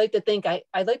I'd like to think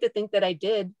that I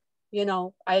did. You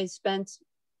know, I spent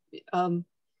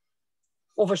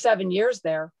over 7 years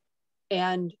there,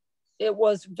 and it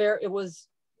was very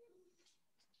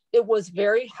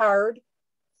hard,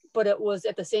 but it was,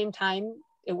 at the same time,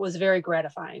 it was very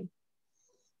gratifying.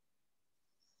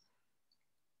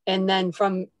 And then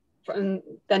from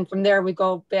there, we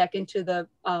go back into the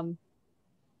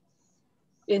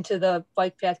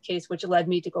bike path case, which led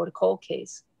me to go to cold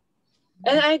case.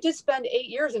 And I did spend 8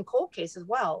 years in cold case as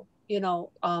well, you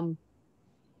know,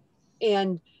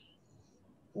 and,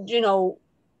 you know,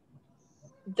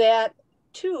 that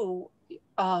too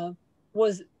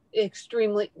was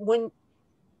extremely, when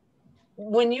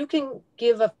you can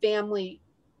give a family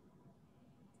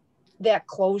that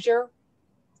closure,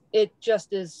 it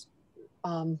just is,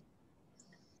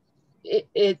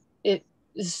 it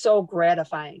is so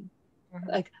gratifying. Mm-hmm.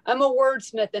 Like, I'm a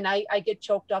wordsmith, and I get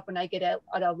choked up, and I get at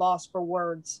a loss for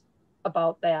words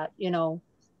about that, you know.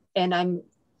 And I'm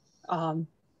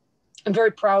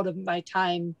very proud of my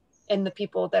time and the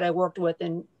people that I worked with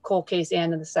in cold case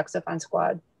and in the sex offense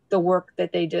squad. The work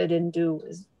that they did and do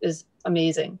is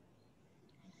amazing.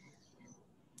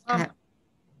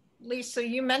 Lissa,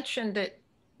 you mentioned that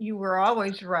you were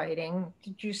always writing.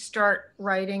 Did you start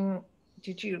writing?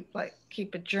 Did you like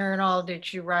keep a journal?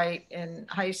 Did you write in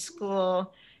high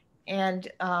school? And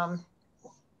I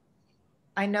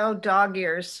know dog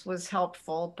ears was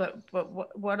helpful, but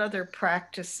what other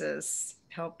practices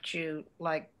helped you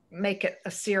like make it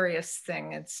a serious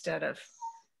thing instead of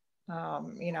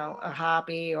you know, a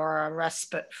hobby or a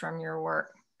respite from your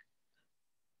work?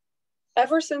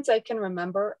 Ever since I can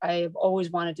remember, I've always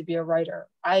wanted to be a writer.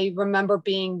 I remember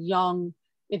being young,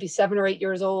 maybe 7 or 8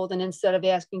 years old, and instead of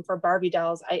asking for Barbie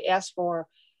dolls, I asked for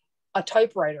a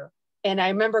typewriter. And I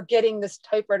remember getting this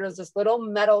typewriter. It was this little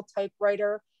metal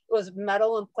typewriter. It was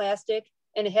metal and plastic,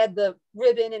 and it had the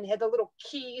ribbon, and it had the little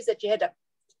keys that you had to,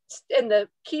 and the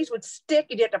keys would stick,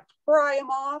 and you had to pry them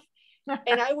off.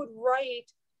 And I would write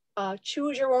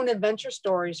choose your own adventure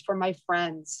stories for my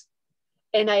friends.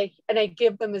 And I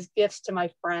give them as gifts to my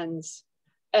friends.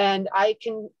 And I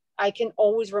can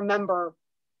always remember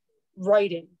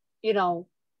writing, you know.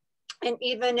 And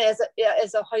even as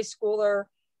a high schooler,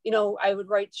 you know, I would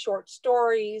write short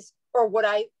stories, or what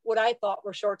I thought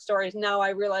were short stories. Now I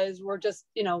realize were just,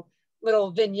 you know,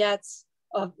 little vignettes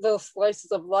of little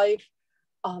slices of life.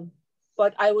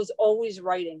 But I was always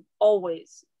writing,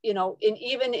 always, you know, and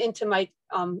even into my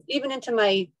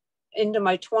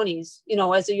 20s, you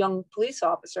know, as a young police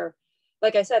officer,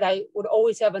 like I said, I would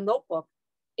always have a notebook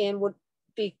and would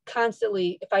be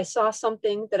constantly, if I saw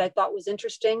something that I thought was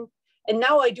interesting, and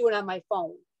now I do it on my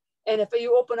phone. And if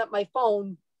you open up my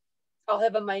phone, I'll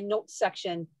have in my notes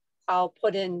section, I'll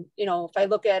put in, you know, if I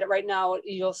look at it right now,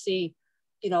 you'll see,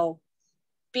 you know,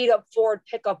 beat up Ford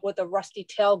pickup with a rusty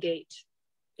tailgate,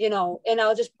 you know, and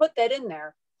I'll just put that in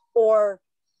there. Or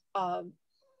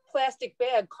plastic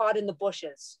bag caught in the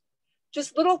bushes.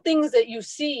 Just little things that you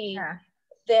see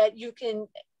that you can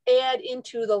add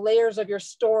into the layers of your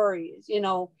stories, you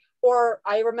know. Or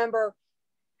I remember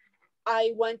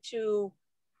I went to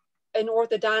an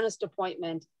orthodontist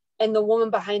appointment, and the woman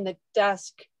behind the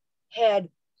desk had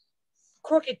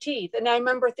crooked teeth. And I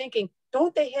remember thinking,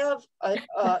 don't they have an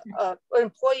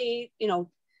employee, you know,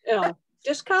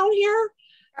 discount here?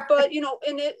 But, you know,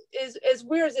 and it is as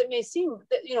weird as it may seem,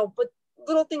 that, you know, but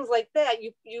little things like that,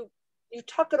 you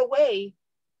tuck it away,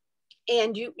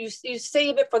 and you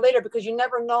save it for later, because you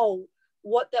never know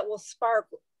what that will spark,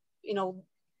 you know,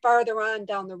 farther on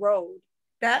down the road.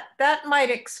 That might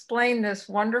explain this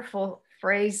wonderful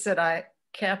phrase that I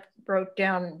wrote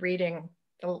down reading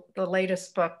the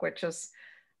latest book, which is,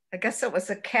 I guess it was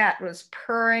a cat was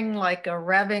purring like a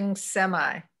revving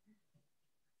semi.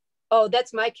 Oh,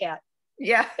 that's my cat.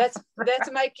 Yeah, that's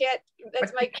my cat.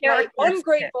 That's my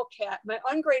ungrateful cat. My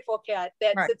ungrateful cat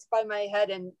that sits by my head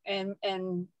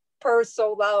and purrs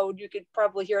so loud you could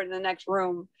probably hear it in the next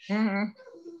room. Mm-hmm.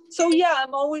 So yeah,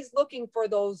 I'm always looking for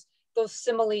those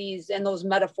similes and those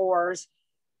metaphors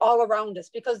all around us,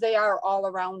 because they are all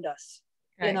around us,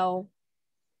 Right. you know.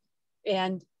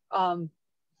 And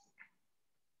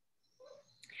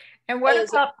what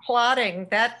about plotting?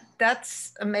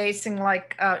 That's amazing.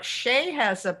 Like Shea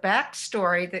has a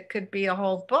backstory that could be a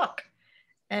whole book,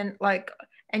 and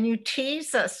you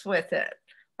tease us with it.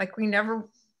 Like we never,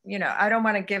 I don't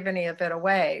want to give any of it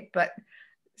away, but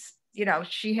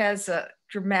she has a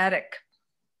dramatic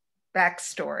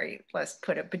backstory, let's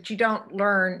put it, but you don't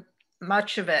learn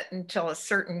much of it until a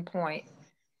certain point.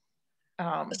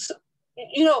 So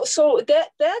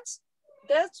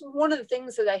that's one of the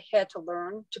things that I had to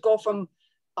learn, to go from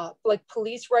like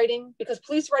police writing, because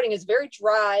police writing is very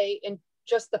dry and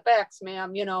just the facts,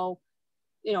 ma'am.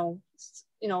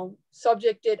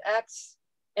 Subject did X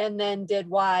and then did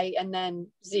Y and then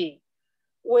Z,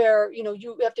 where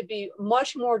you have to be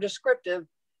much more descriptive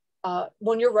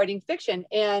when you're writing fiction.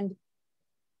 And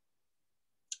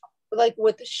like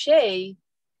with Shea,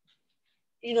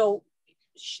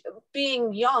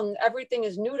 being young, everything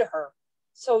is new to her.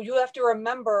 So you have to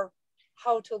remember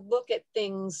how to look at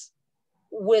things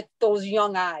with those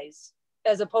young eyes,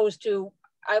 as opposed to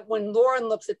when Lauren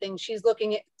looks at things, she's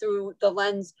looking at through the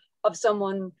lens of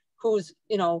someone who's,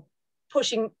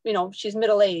 pushing, she's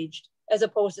middle-aged, as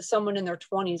opposed to someone in their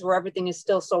 20s where everything is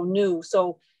still so new.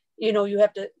 So, you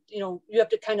have to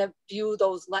kind of view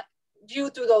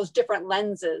through those different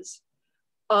lenses.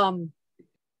 And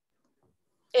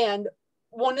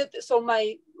so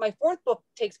my fourth book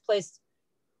takes place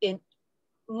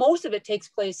most of it takes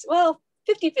place, well,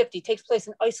 50-50 takes place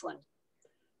in Iceland,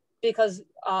 because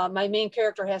my main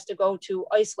character has to go to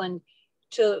Iceland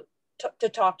to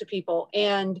talk to people.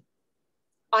 And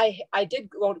I did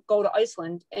go to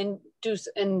Iceland and do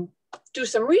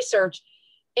some research,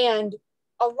 and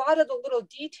a lot of the little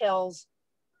details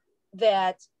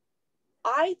that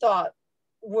I thought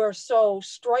were so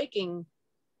striking,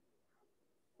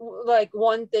 like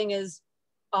one thing is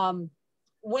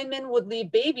women would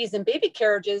leave babies in baby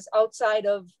carriages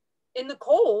in the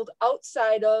cold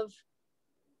outside of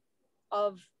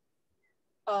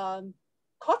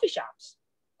coffee shops,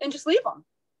 and just leave them.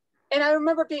 And I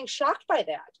remember being shocked by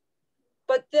that,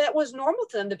 but that was normal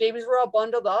to them. The babies were all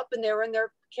bundled up and they were in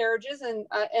their carriages, and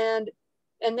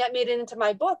that made it into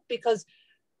my book because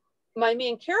my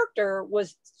main character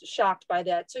was shocked by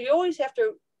that. So you always have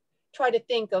to try to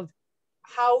think of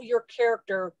how your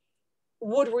character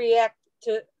would react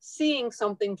to seeing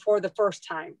something for the first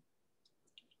time,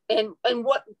 and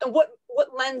what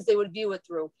lens they would view it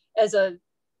through, as a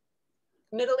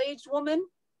middle-aged woman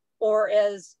or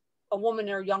as a woman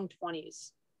in her young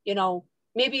 20s.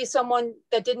 Maybe someone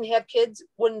that didn't have kids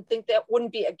wouldn't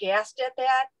be aghast at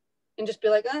that and just be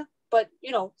like, but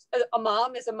a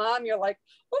mom is a mom. You're like,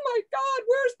 oh my God,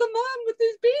 where's the mom with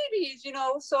these babies?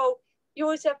 So you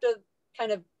always have to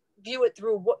kind of view it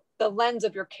through the lens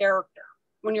of your character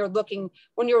when you're looking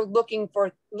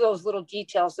for those little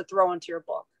details to throw into your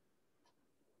book.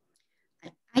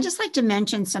 I just like to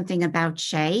mention something about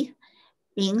Shea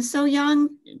being so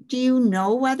young. Do you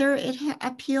know whether it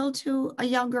appealed to a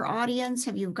younger audience?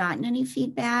 Have you gotten any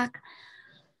feedback?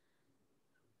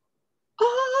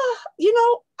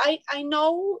 I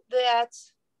know that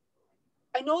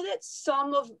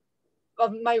some of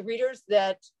my readers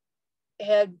that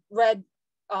had read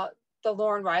the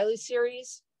Lauren Riley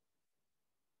series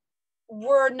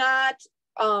were not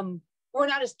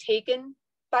as taken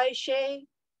by Shea,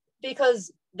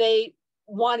 because they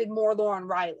wanted more Lauren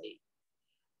Riley.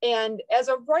 And as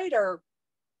a writer,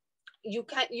 you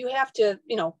have to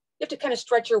kind of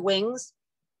stretch your wings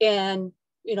and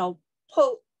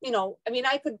pull.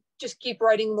 I could just keep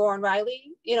writing Lauren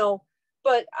Riley,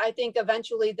 but I think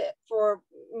eventually that for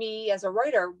me as a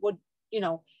writer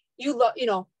you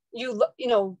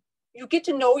get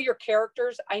to know your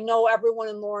characters. I know everyone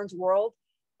in Lauren's world,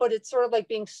 but it's sort of like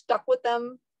being stuck with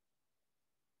them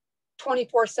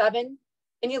 24/7.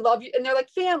 And and they're like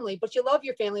family, but you love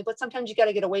your family, but sometimes you got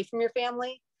to get away from your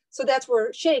family. So that's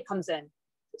where Shea comes in.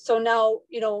 So now,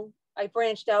 I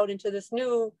branched out into this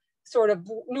new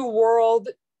world,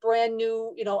 brand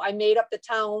new, I made up the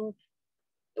town,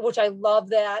 which I love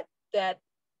that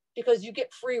because you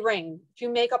get free reign. If you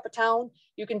make up a town,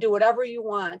 you can do whatever you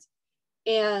want.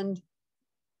 And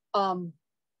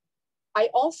I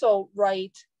also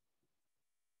write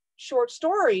short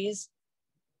stories.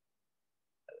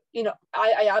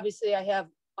 I obviously have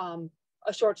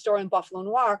a short story in Buffalo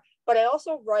Noir, but I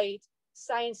also write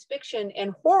science fiction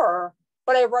and horror,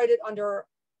 but I write it under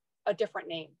a different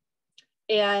name.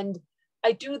 And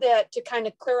I do that to kind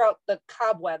of clear out the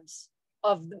cobwebs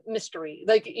of mystery.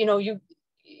 Like,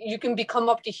 you can become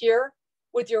up to here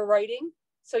with your writing.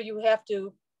 So you have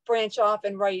to branch off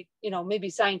and write, maybe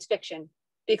science fiction,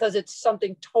 because it's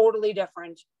something totally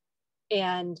different.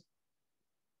 And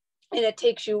it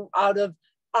takes you out of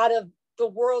the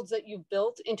worlds that you've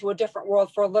built into a different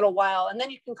world for a little while. And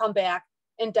then you can come back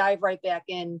and dive right back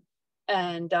in.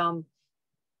 And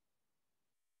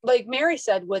like Mary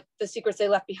said, with The Secrets They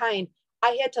Left Behind,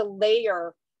 I had to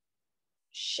layer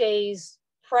Shea's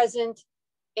present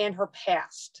and her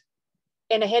past.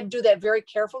 And I had to do that very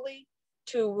carefully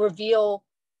to reveal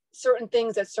certain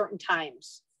things at certain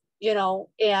times,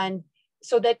 and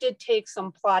so that did take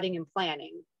some plotting and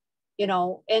planning,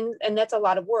 and that's a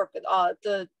lot of work.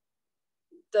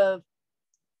 The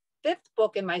fifth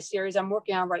book in my series I'm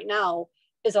working on right now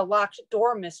is a locked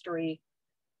door mystery,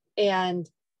 and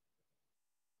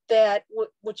that,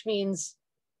 which means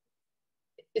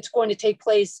it's going to take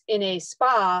place in a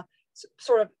spa,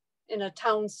 sort of in a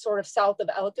town sort of south of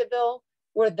Ellicottville,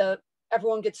 where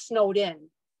everyone gets snowed in.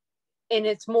 And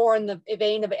it's more in the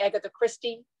vein of Agatha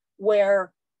Christie,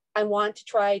 where I want to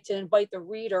try to invite the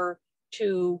reader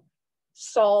to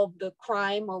solve the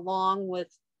crime along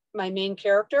with my main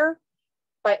character,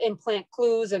 but implant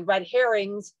clues and red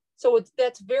herrings. So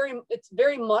it's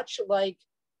very much like,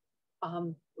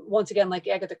 once again, like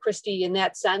Agatha Christie in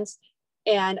that sense.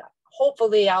 And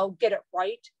hopefully I'll get it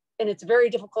right. And it's very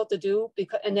difficult to do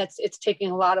it's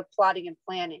taking a lot of plotting and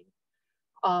planning.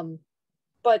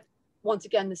 But once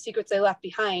again, The Secrets They Left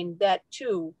Behind, that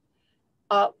too.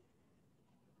 Well,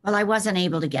 I wasn't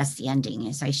able to guess the ending,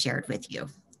 as I shared with you.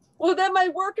 Well, then my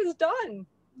work is done.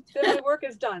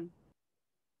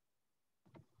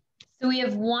 So we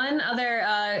have one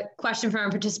other question from our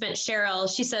participant, Cheryl.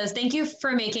 She says, thank you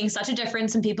for making such a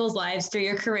difference in people's lives through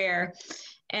your career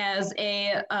as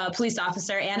a police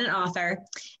officer and an author.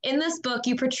 In this book,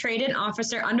 you portrayed an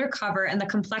officer undercover and the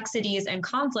complexities and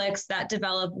conflicts that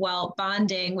develop while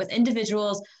bonding with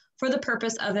individuals for the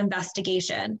purpose of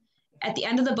investigation. At the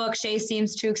end of the book, Shea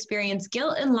seems to experience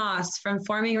guilt and loss from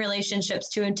forming relationships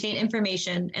to obtain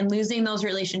information and losing those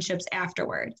relationships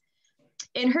afterward.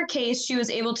 In her case, she was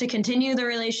able to continue the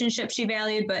relationship she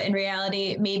valued, but in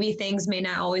reality, maybe things may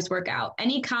not always work out.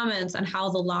 Any comments on how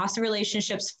the loss of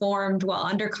relationships formed while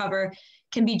undercover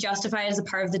can be justified as a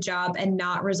part of the job and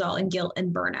not result in guilt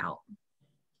and burnout?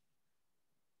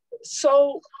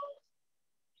 So,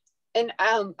 and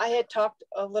I had talked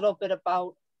a little bit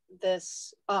about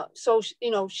this.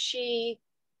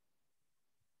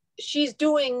 She's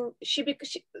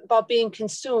about being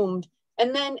consumed,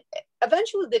 and then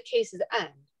eventually the cases end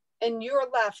and you're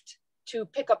left to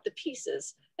pick up the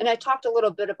pieces. And I talked a little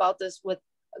bit about this with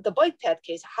the bike path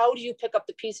case. How do you pick up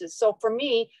the pieces? So for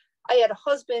me, I had a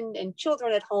husband and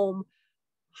children at home.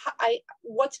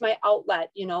 What's my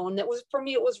outlet, and it was, for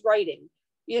me, it was writing,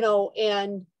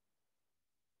 and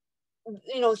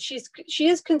she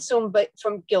is consumed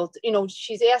from guilt.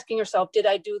 She's asking herself, did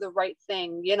I do the right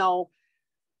thing?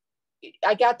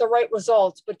 I got the right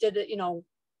results, but did it,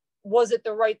 was it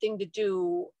the right thing to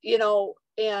do?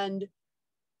 And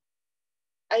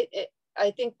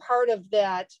I think part of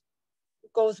that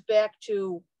goes back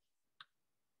to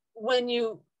when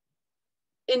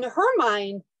in her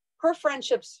mind, her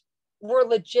friendships were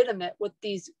legitimate with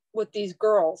these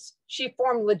girls. She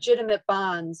formed legitimate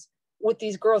bonds with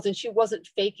these girls, and she wasn't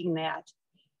faking that.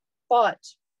 But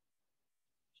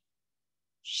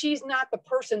she's not the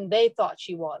person they thought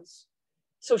she was.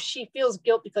 So she feels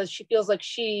guilt because she feels like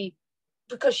she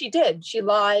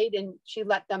lied and she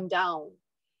let them down.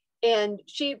 And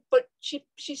she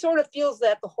sort of feels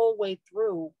that the whole way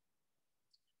through.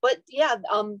 But yeah,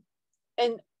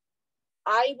 and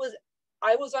I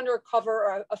was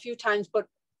undercover a few times, but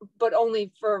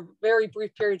only for very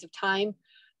brief periods of time.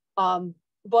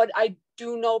 But I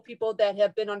do know people that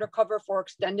have been undercover for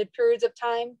extended periods of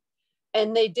time,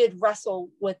 and they did wrestle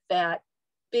with that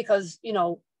because,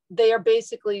 they are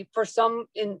basically,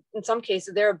 in some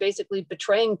cases, they're basically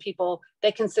betraying people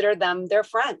that consider them their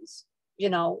friends,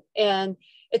 and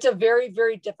it's a very,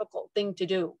 very difficult thing to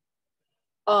do.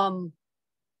 And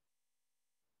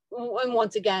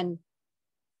once again,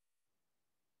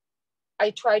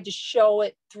 I tried to show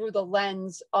it through the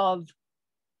lens of,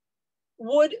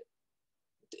 would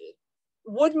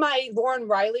my Lauren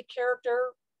Riley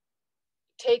character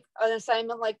take an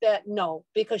assignment like that? No,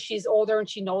 because she's older and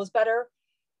she knows better.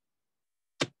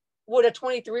 Would a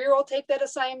 23-year-old take that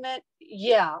assignment?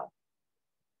 Yeah,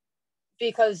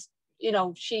 because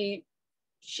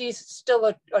she's still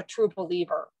a true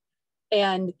believer,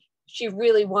 and she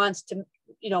really wants to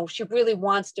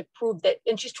prove that,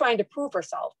 and she's trying to prove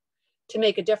herself to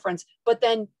make a difference. But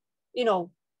then,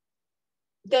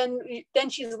 then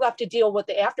she's left to deal with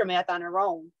the aftermath on her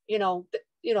own.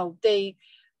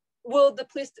 Will the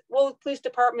police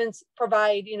departments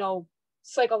provide,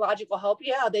 psychological help?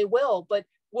 Yeah, they will. But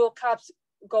will cops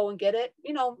go and get it?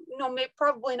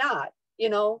 Probably not.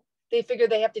 They figure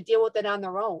they have to deal with it on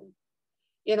their own.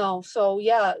 So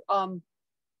yeah.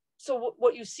 So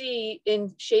what you see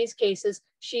in Shea's case is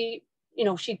she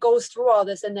goes through all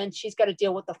this, and then she's got to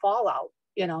deal with the fallout.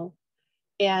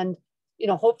 And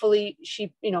hopefully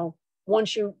she,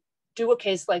 once you do a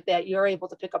case like that, you're able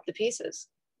to pick up the pieces.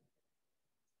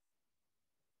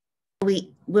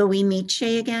 Will we meet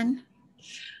Shea again?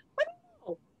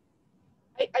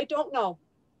 I don't know.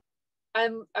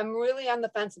 I'm really on the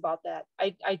fence about that.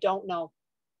 I don't know.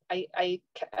 I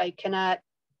cannot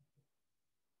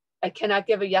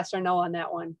give a yes or no on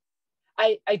that one.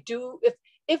 I do,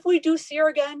 if we do see her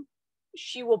again,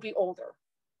 she will be older.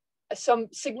 A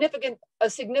significant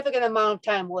amount of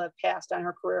time will have passed on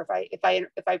her career if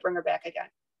I bring her back again.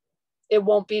 It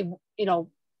won't be,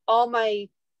 all my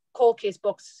cold case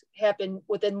books happen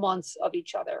within months of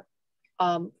each other.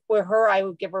 Where her,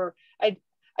 I'd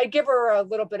give her a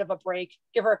little bit of a break,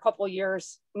 give her a couple of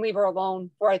years and leave her alone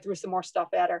before I threw some more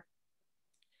stuff at her.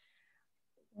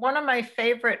 One of my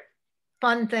favorite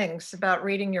fun things about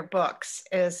reading your books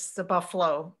is the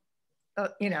Buffalo,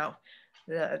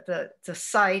 the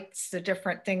sites, the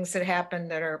different things that happen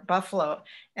that are Buffalo.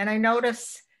 And I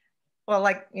notice, well,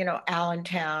 like,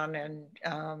 Allentown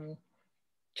and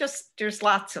just, there's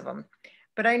lots of them.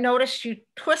 But I noticed you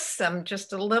twist them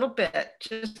just a little bit,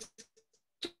 just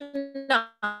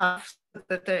enough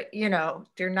that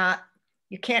they're not,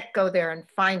 you can't go there and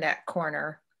find that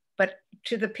corner. But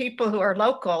to the people who are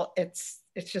local, it's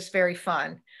just very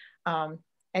fun. And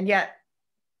yet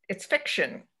it's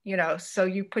fiction, so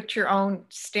you put your own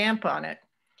stamp on it.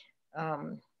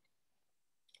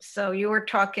 So you were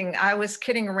talking, I was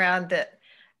kidding around that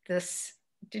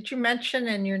did you mention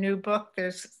in your new book,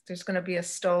 there's going to be a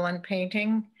stolen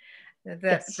painting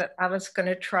that I was going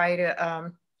to try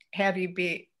to have you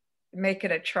make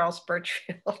it a Charles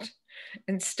Birchfield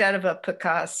instead of a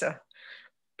Picasso,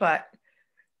 but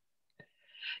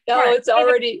no, right. It's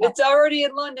already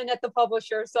in London at the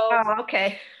publisher. So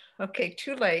okay,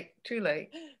 too late.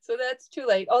 So that's too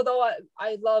late. Although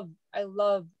I love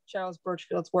Charles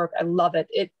Birchfield's work. I love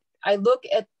it. I look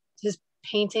at his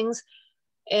paintings,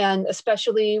 and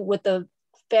especially with the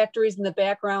factories in the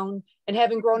background, and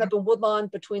having grown up in Woodlawn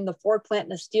between the Ford plant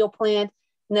and the steel plant,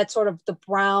 and that sort of the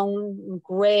brown and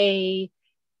gray,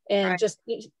 and right. Just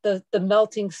the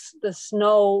melting, the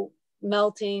snow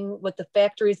melting with the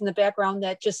factories in the background,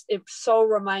 that just, it so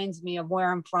reminds me of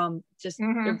where I'm from. Just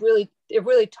it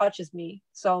really touches me.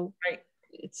 So right.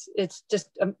 It's just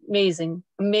amazing.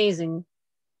 He's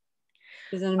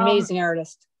an amazing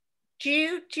artist. Do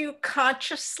you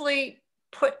consciously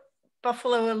put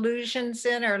Buffalo illusions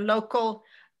in or local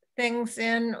things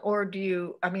in, or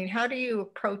how do you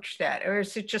approach that? Or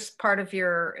is it just part of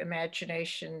your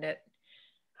imagination that?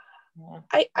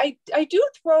 I do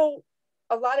throw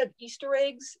a lot of Easter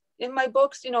eggs in my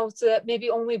books, so that maybe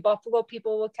only Buffalo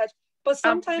people will catch. But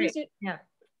sometimes,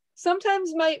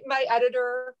 sometimes my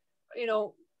editor,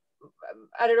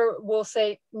 editor will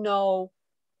say no,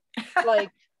 like,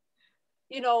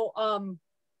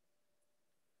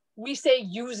 we say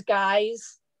use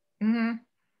guys. Mm-hmm.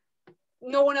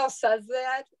 No one else says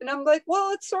that, and I'm like,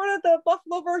 well, it's sort of the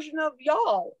Buffalo version of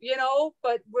y'all,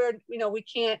 but we're, we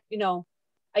can't,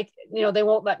 they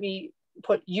won't let me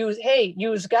put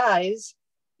use guys.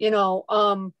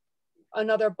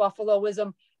 Another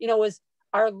Buffaloism, is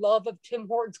our love of Tim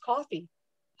Hortons coffee.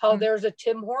 How there's a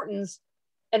Tim Hortons,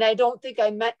 and I don't think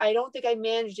I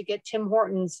managed to get Tim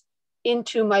Hortons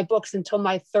into my books until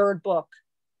my third book.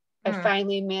 I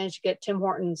finally managed to get Tim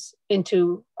Hortons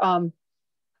into,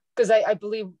 because I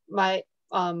believe my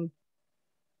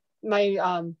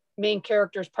main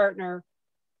character's partner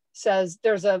says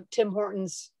there's a Tim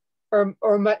Hortons,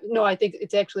 no, I think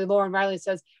it's actually Lauren Riley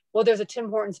says, well, there's a Tim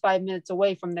Hortons 5 minutes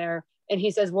away from there. And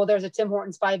he says, well, there's a Tim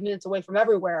Hortons 5 minutes away from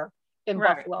everywhere in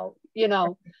Buffalo,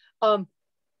 The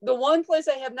one place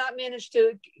I have not managed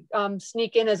to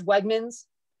sneak in is Wegmans.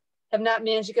 Have not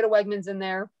managed to get a Wegmans in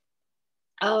there.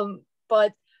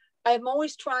 But I'm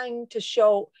always trying to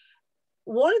show,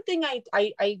 one thing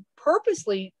I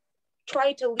purposely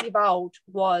tried to leave out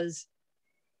was,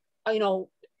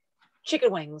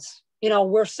 chicken wings.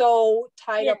 We're so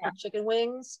tied up with chicken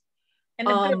wings. And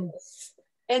the bills.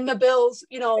 And the bills,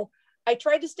 I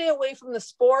tried to stay away from the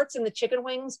sports and the chicken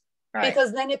wings, right,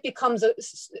 because then it becomes a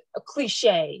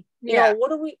cliche.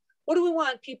 What do we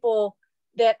want people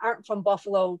that aren't from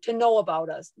Buffalo to know about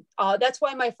us? That's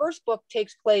why my first book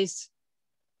takes place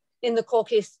in the cold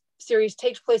case series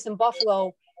takes place in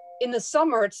Buffalo. In the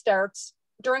summer, it starts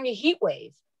during a heat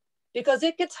wave because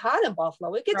it gets hot in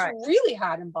Buffalo. It gets really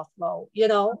hot in Buffalo, you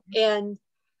know, and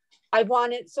I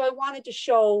wanted to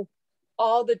show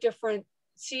all the different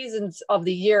seasons of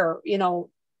the year, you know,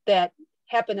 that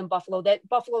happen in Buffalo, that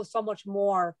Buffalo is so much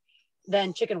more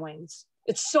than chicken wings.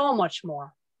 It's so much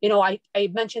more. You know, I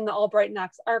mentioned the Albright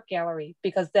Knox Art Gallery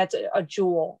because that's a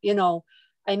jewel, you know.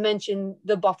 I mentioned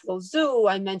the Buffalo Zoo.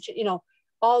 I mentioned, you know,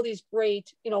 all these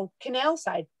great, you know, Canal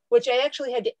Side, which I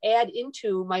actually had to add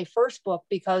into my first book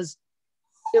because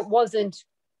it wasn't,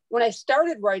 when I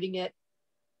started writing it,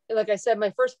 like I said,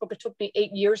 my first book, it took me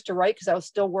 8 years to write because I was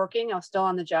still working. I was still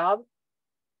on the job.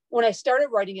 When I started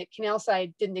writing it, Canal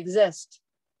Side didn't exist.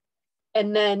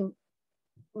 And then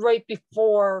right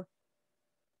before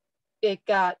it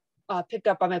got picked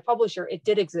up by my publisher, it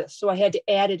did exist. So I had to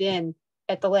add it in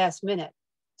at the last minute.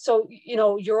 So, you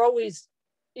know, you're always,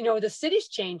 you know, the city's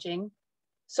changing.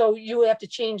 So you have to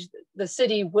change the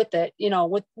city with it, you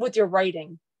know, with your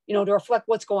writing, you know, to reflect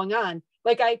what's going on.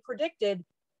 Like I predicted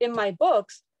in my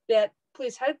books that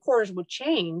police headquarters would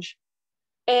change.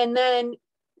 And then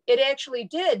it actually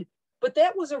did. But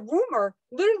that was a rumor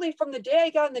literally from the day I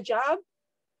got on the job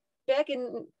back in,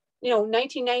 you know,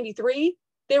 1993.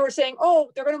 They were saying,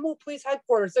 oh, they're going to move police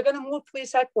headquarters. They're going to move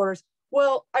police headquarters.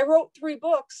 Well, I wrote 3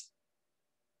 books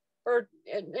or,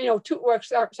 you know,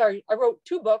 I wrote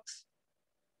 2 books.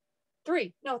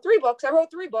 3 books. I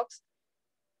wrote 3 books.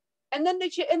 And then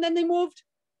they moved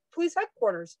police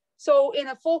headquarters. So in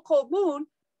a full cold moon,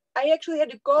 I actually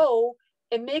had to go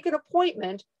and make an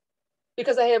appointment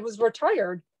because I was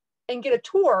retired and get a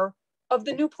tour of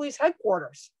the new police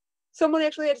headquarters. Someone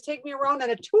actually had to take me around on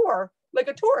a tour, like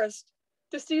a tourist,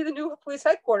 to see the new police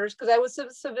headquarters because I was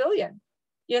a civilian,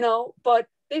 you know, but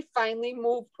they finally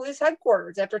moved police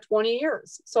headquarters after 20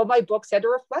 years. So my books had to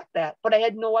reflect that, but I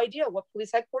had no idea what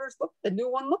police headquarters the new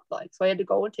one looked like. So I had to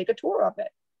go and take a tour of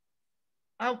it.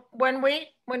 When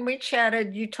we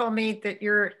chatted, you told me that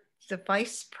you're the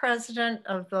vice president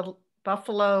of the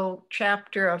Buffalo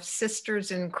chapter of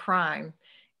Sisters in Crime.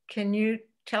 Can you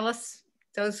tell us,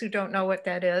 those who don't know what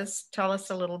that is, tell us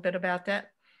a little bit about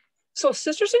that? So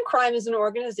Sisters in Crime is an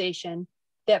organization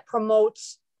that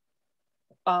promotes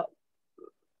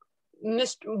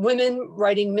women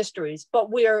writing mysteries,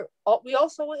 but we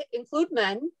also include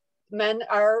men. Men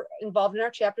are involved in our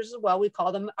chapters as well. We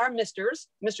call them our Misters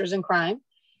in Crime.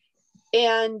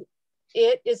 And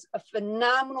it is a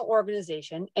phenomenal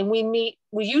organization. And we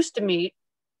used to meet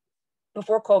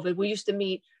before COVID, we used to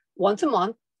meet once a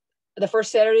month, the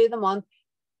first Saturday of the month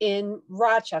in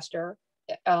Rochester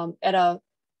at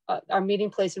our meeting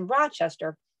place in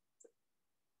Rochester.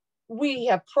 We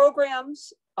have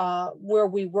programs where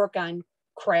we work on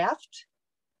craft.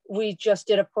 We just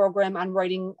did a program on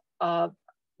writing.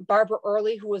 Barbara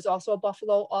Early, who is also a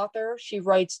Buffalo author, she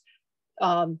writes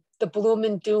the Bloom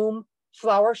and Doom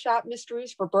flower shop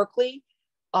mysteries for Berkeley.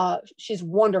 She's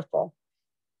wonderful.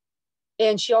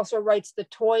 And she also writes the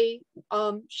toy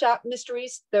shop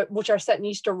mysteries, which are set in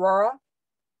East Aurora.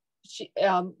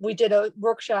 We did a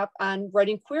workshop on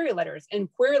writing query letters,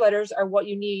 and query letters are what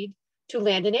you need to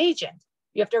land an agent.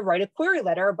 You have to write a query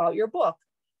letter about your book.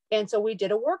 And so we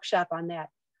did a workshop on that.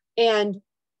 And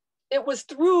it was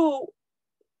through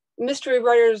it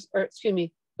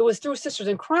was through Sisters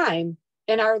in Crime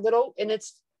and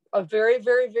it's a very,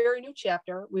 very, very new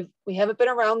chapter. We haven't been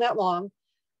around that long,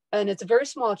 and it's a very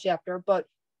small chapter, but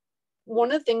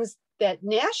one of the things that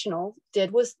National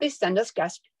did was they send us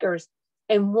guest speakers.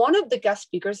 And one of the guest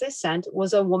speakers they sent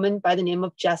was a woman by the name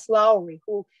of Jess Lowry,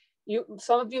 who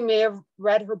some of you may have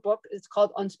read her book. It's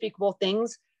called Unspeakable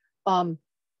Things.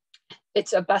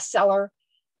 It's a bestseller.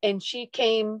 And she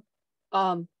came,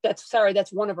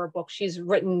 that's one of her books. She's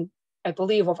written, I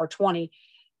believe, over 20.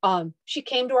 She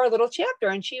came to our little chapter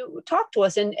and she talked to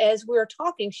us. And as we were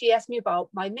talking, she asked me about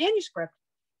my manuscript.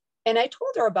 And I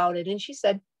told her about it. And she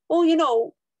said, well, you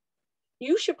know,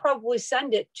 you should probably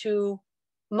send it to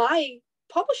my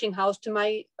publishing house, to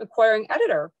my acquiring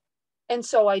editor. And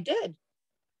so I did.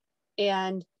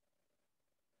 And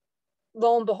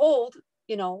lo and behold,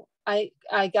 you know, I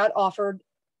got offered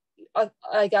a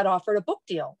book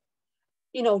deal,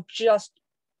 you know, just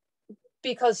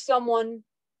because someone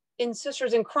in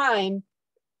Sisters in Crime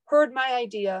heard my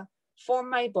idea for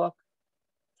my book,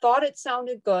 thought it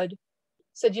sounded good,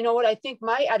 said, you know what, I think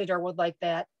my editor would like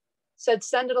that, said,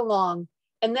 send it along.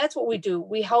 And that's what we do.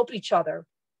 We help each other.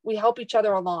 We help each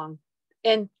other along.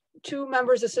 And 2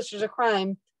 members of Sisters of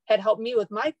Crime had helped me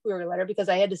with my query letter because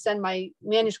I had to send my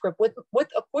manuscript with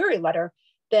a query letter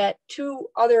that 2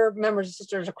 other members of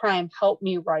Sisters of Crime helped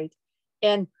me write.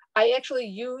 And I actually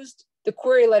used the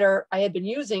query letter I had been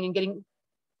using and getting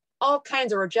all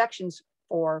kinds of rejections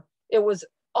for. It was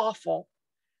awful.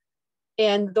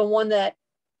 And the one that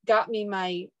got me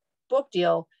my book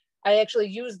deal, I actually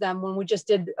used them when we just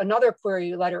did another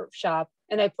query letter shop,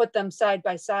 and I put them side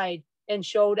by side and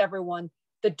showed everyone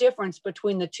the difference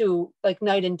between the two, like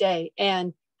night and day,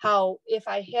 and how if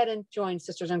I hadn't joined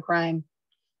Sisters in Crime,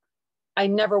 I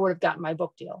never would have gotten my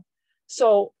book deal.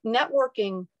 So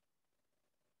networking,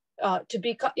 to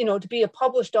be a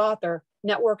published author,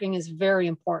 networking is very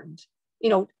important.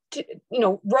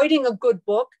 Writing a good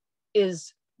book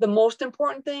is the most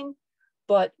important thing,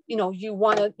 but you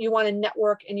want to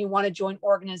network, and you want to join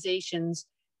organizations,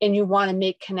 and you want to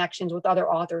make connections with other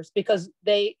authors, because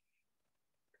they,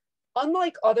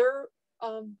 unlike other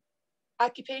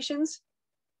occupations,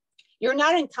 you're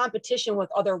not in competition with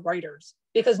other writers,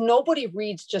 because nobody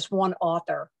reads just one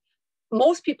author.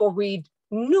 Most people read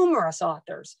numerous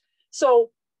authors.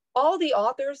 So all the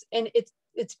authors, and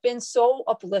it's been so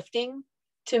uplifting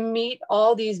to meet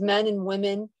all these men and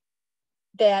women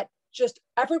that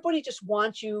everybody just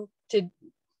wants you to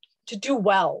do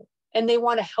well, and they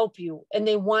want to help you, and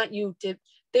they want your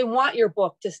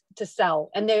book to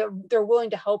sell, and they're willing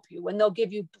to help you, and they'll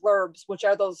give you blurbs, which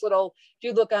are those little, if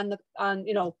you look on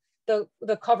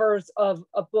the covers of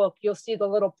a book, you'll see the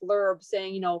little blurb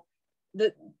saying,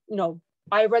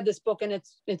 I read this book and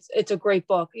it's a great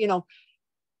book.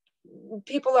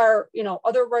 People are,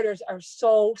 other writers are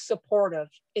so supportive.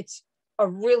 It's a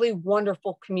really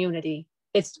wonderful community.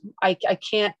 I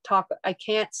can't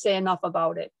say enough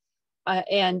about it.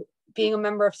 And being a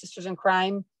member of Sisters in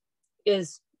Crime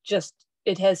is just,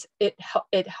 it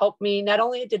helped me. Not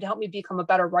only did it help me become a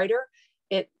better writer,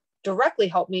 it directly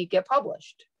helped me get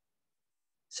published.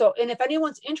 So, and if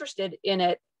anyone's interested in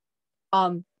it,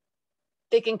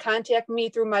 they can contact me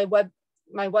through my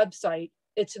website.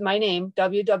 It's my name,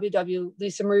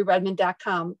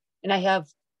 www.lissamarieredmond.com. And I have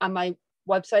on my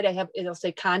website, it'll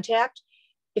say contact.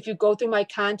 If you go through my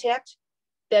contact,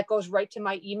 that goes right to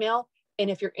my email. And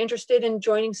if you're interested in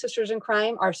joining Sisters in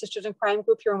Crime, our Sisters in Crime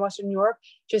group here in Western New York,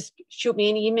 just shoot me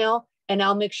an email, and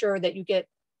I'll make sure that you get,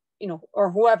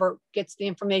 or whoever gets the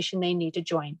information they need to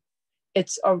join.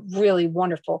 It's a really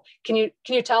wonderful. Can you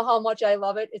tell how much I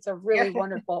love it? It's a really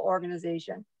wonderful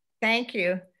organization. Thank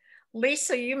you.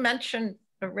 Lissa, you mentioned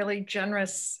a really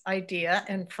generous idea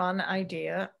and fun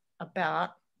idea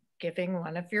about giving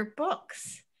one of your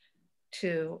books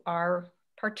to our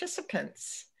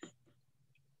participants.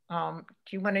 Do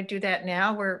you want to do that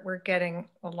now? We're getting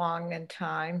along in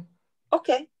time.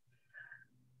 Okay.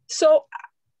 So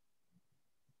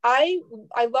I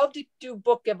love to do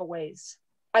book giveaways.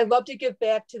 I love to give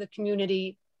back to the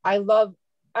community.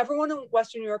 Everyone in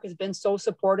Western New York has been so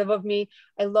supportive of me.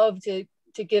 I love to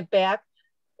give back.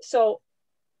 So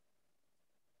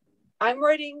I'm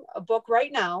writing a book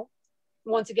right now.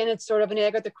 Once again, it's sort of an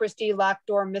Agatha Christie locked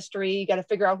door mystery. You got to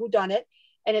figure out who done it.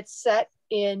 And it's set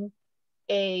in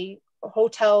a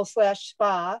hotel /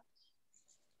 spa.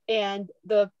 And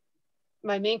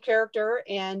my main character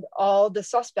and all the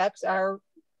suspects are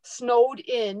snowed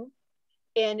in.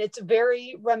 And it's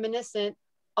very reminiscent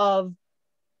of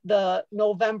the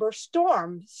November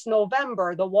storm,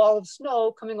 Snowvember, the wall of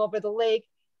snow coming over the lake.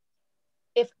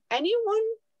 If anyone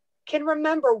can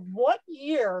remember what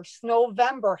year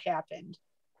Snowvember happened,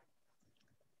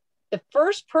 the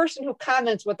first person who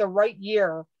comments with the right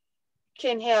year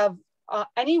can have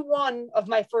any one of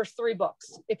my first 3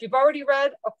 books. If you've already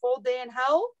read A Cold Day in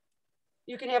Hell,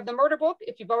 you can have the murder book.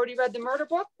 If you've already read the murder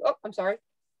book, if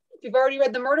you've already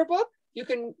read the murder book, you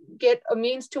can get A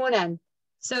Means to an End.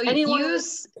 So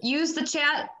use the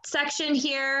chat section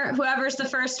here. Whoever's the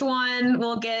first one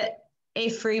will get a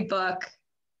free book.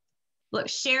 Look,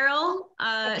 Cheryl.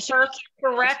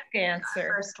 Correct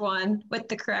answer. First one with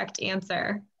the correct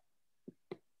answer.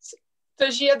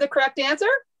 Does she have the correct answer?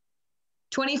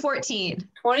 2014.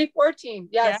 2014.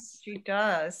 Yes, she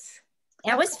does.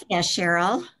 That was fast,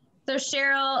 Cheryl. So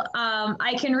Cheryl,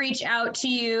 I can reach out to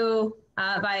you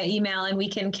via email, and we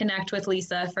can connect with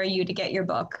Lissa for you to get your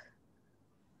book.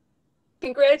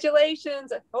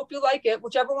 Congratulations. I hope you like it.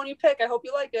 Whichever one you pick, I hope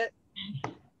you like it.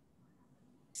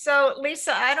 So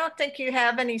Lissa, I don't think you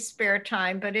have any spare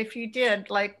time, but if you did,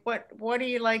 like, what do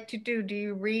you like to do? Do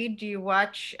you read? Do you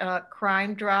watch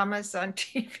crime dramas on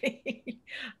TV?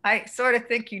 I sort of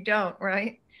think you don't,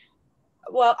 right?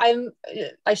 Well,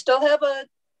 I still have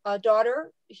a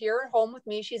daughter here at home with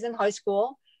me. She's in high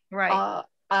school. Right.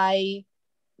 I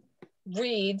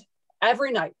read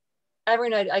every night. Every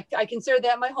night. I consider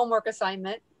that my homework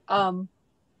assignment.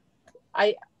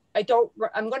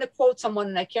 I'm going to quote someone,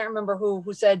 and I can't remember who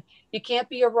said, you can't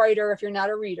be a writer if you're not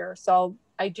a reader. So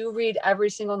I do read every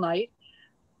single night.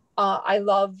 I'm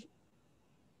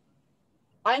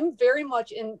very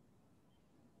much in,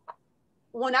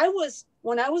 when I was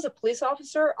a police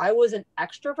officer, I was an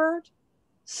extrovert.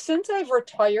 Since I've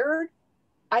retired,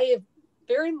 I have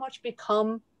very much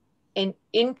become an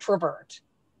introvert.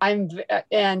 And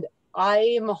I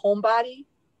am a homebody.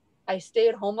 I stay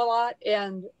at home a lot,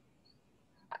 and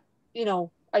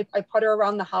I putter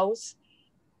around the house.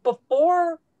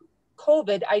 Before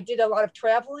COVID, I did a lot of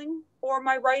traveling for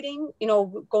my writing,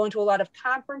 going to a lot of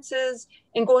conferences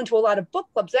and going to a lot of book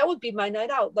clubs. That would be my night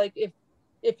out. Like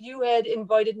if you had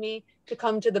invited me to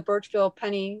come to the Birchfield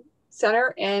Penny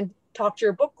Center and talk to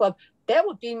your book club, that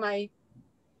would be my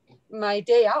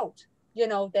day out.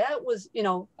 That was,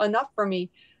 enough for me.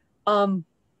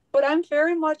 But I'm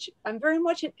very much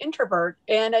an introvert.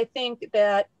 And I think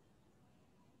that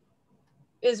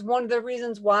is one of the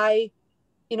reasons why,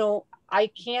 I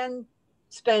can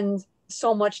spend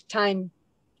so much time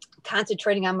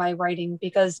concentrating on my writing,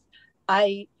 because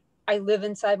I live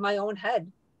inside my own head,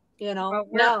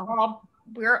 Well,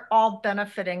 we're all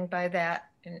benefiting by that.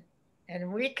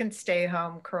 And we can stay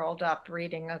home curled up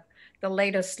reading the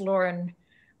latest Lauren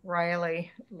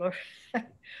Riley. Were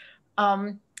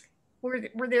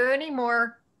there any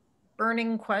more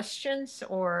burning questions,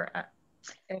 or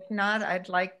if not, I'd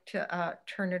like to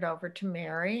turn it over to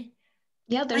Mary.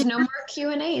 Yeah, there's no more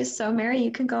Q&As, so Mary,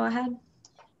 you can go ahead.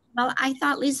 Well, I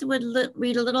thought Lissa would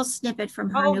read a little snippet from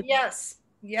her. Oh, yes.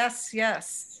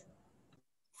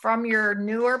 From your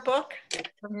newer book,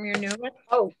 from your newest.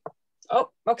 Oh,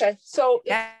 okay. So,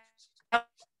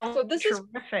 so this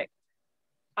terrific.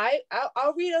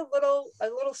 I'll read a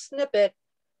little snippet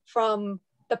from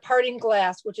The Parting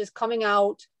Glass, which is coming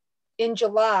out in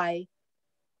July.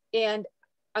 And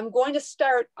I'm going to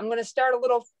start a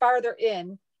little farther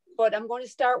in, but I'm going to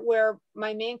start where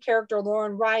my main character,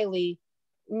 Lauren Riley,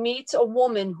 meets a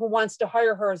woman who wants to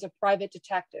hire her as a private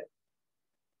detective.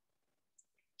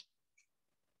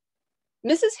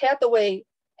 Mrs. Hathaway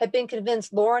had been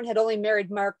convinced Lauren had only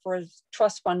married Mark for his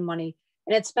trust fund money,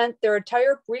 and had spent their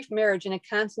entire brief marriage in a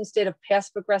constant state of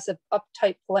passive-aggressive,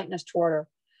 uptight politeness toward her.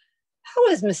 "How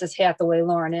is Mrs. Hathaway?"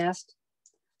 Lauren asked.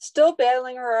 "Still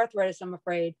battling her arthritis, I'm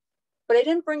afraid, but I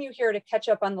didn't bring you here to catch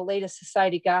up on the latest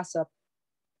society gossip.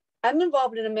 I'm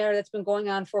involved in a matter that's been going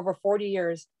on for over 40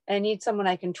 years, and I need someone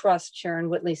I can trust," Sharon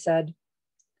Whitley said.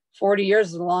 40 years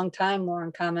is a long time,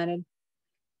 Lauren commented.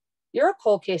 "You're a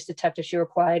cold case detective," she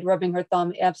replied, rubbing her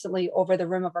thumb absently over the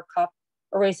rim of her cup,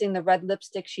 erasing the red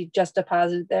lipstick she'd just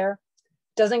deposited there.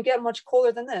 "Doesn't get much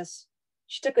colder than this."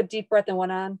 She took a deep breath and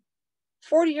went on.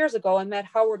 40 years ago, I met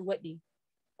Howard Whitney.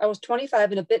 I was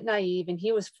 25 and a bit naive, and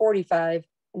he was 45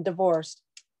 and divorced.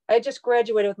 I had just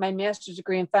graduated with my master's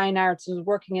degree in fine arts and was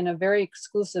working in a very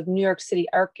exclusive New York City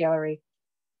art gallery.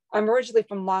 I'm originally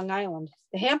from Long Island,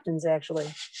 the Hamptons,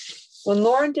 actually. When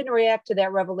Lauren didn't react to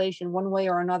that revelation one way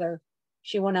or another,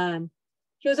 she went on.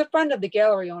 He was a friend of the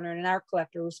gallery owner and an art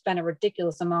collector who spent a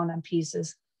ridiculous amount on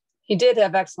pieces. He did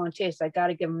have excellent taste, I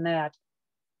gotta give him that.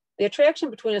 The attraction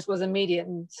between us was immediate,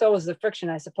 and so was the friction,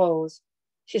 I suppose.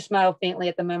 She smiled faintly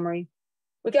at the memory.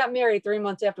 We got married 3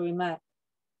 months after we met.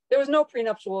 There was no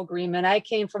prenuptial agreement. I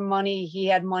came from money, he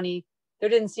had money. There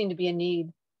didn't seem to be a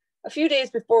need. A few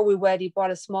days before we wed, he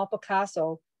bought a small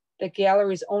Picasso the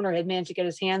gallery's owner had managed to get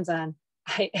his hands on.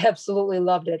 I absolutely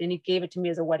loved it, and he gave it to me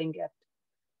as a wedding gift.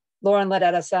 Lauren let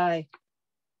out a sigh.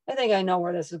 I think I know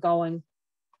where this is going.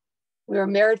 We were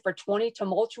married for 20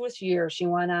 tumultuous years, she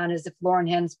went on, as if Lauren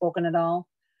hadn't spoken at all.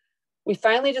 We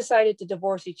finally decided to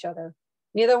divorce each other.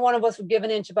 Neither one of us would give an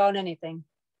inch about anything.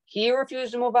 He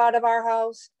refused to move out of our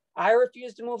house. I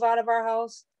refused to move out of our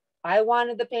house. I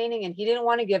wanted the painting, and he didn't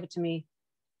want to give it to me.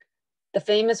 The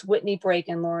famous Whitney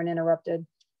break-in, Lauren interrupted.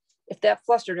 If that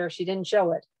flustered her, she didn't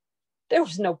show it. There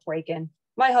was no break-in.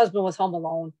 My husband was home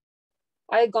alone.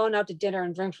 I had gone out to dinner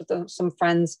and drinks with some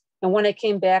friends, and when I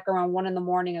came back around 1 a.m,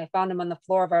 I found him on the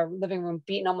floor of our living room,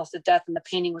 beaten almost to death, and the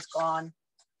painting was gone.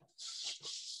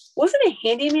 Wasn't a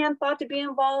handyman thought to be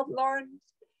involved? Lauren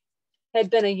had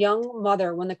been a young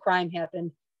mother when the crime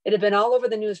happened. It had been all over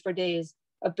the news for days.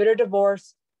 A bitter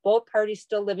divorce, both parties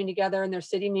still living together in their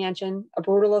city mansion, a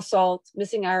brutal assault,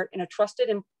 missing art, and a trusted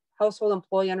household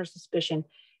employee under suspicion.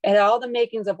 It had all the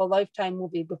makings of a Lifetime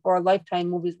movie before Lifetime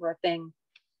movies were a thing.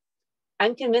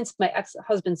 I'm convinced my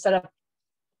ex-husband set up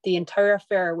the entire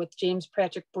affair with James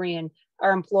Patrick Brian,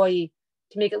 our employee,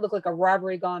 to make it look like a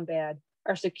robbery gone bad.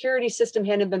 Our security system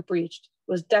hadn't been breached.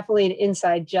 It was definitely an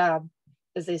inside job,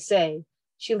 as they say.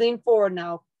 She leaned forward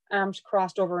now, arms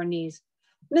crossed over her knees.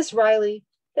 Miss Riley,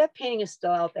 That painting is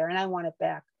still out there and I want it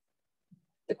back.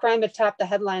 The crime had topped the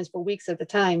headlines for weeks at the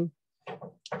time,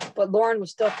 but Lauren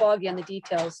was still foggy on the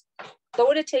details.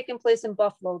 Though it had taken place in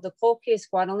Buffalo, the cold case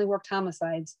squad only worked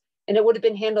homicides, and it would have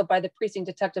been handled by the precinct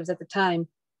detectives at the time,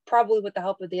 probably with the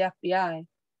help of the FBI.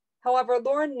 However,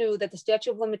 Lauren knew that the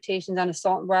statute of limitations on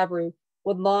assault and robbery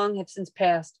would long have since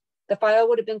passed. The file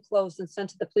would have been closed and sent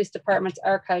to the police department's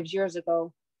archives years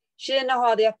ago. She didn't know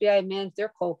how the FBI managed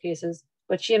their cold cases,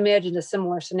 but she imagined a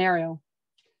similar scenario.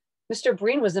 Mr.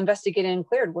 Breen was investigated and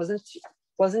cleared, wasn't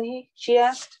he? She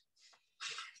asked.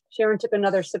 Sharon took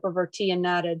another sip of her tea and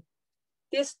nodded.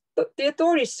 The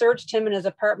authorities searched him in his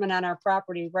apartment on our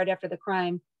property right after the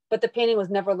crime, but the painting was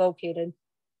never located.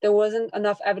 There wasn't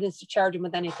enough evidence to charge him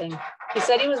with anything. He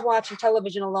said he was watching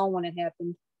television alone when it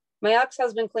happened. My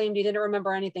ex-husband claimed he didn't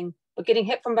remember anything, but getting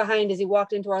hit from behind as he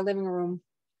walked into our living room.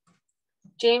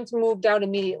 James moved out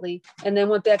immediately and then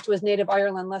went back to his native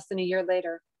Ireland less than a year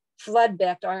later. Fled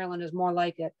back to Ireland is more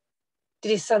like it. Did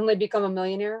he suddenly become a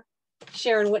millionaire?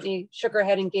 Sharon Whitney shook her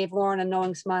head and gave Lauren a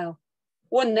knowing smile.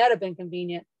 Wouldn't that have been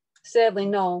convenient? Sadly,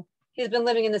 no. He's been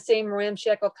living in the same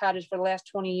ramshackle cottage for the last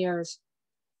 20 years.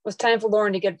 It was time for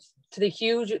Lauren to get to the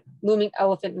huge looming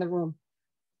elephant in the room.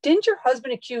 Didn't your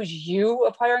husband accuse you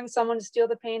of hiring someone to steal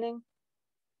the painting?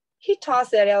 He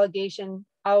tossed that allegation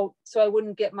out so I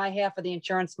wouldn't get my half of the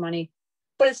insurance money.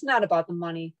 But it's not about the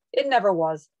money. It never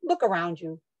was. Look around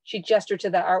you. She gestured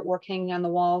to the artwork hanging on the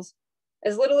walls.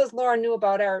 As little as Lauren knew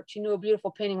about art, she knew a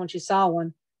beautiful painting when she saw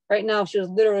one. Right now, she was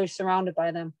literally surrounded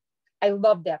by them. I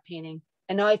loved that painting,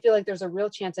 and now I feel like there's a real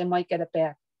chance I might get it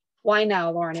back. Why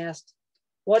now? Lauren asked.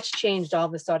 What's changed all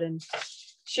of a sudden?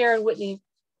 Sharon Whitney's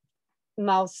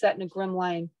mouth set in a grim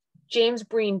line. James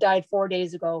Breen died 4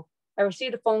 days ago. I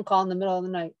received a phone call in the middle of the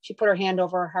night. She put her hand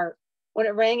over her heart. When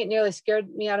it rang, it nearly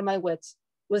scared me out of my wits.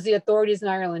 It was the authorities in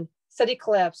Ireland. Said he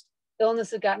collapsed.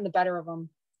 Illness had gotten the better of him.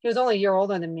 He was only a year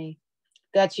older than me.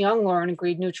 That's young, Lauren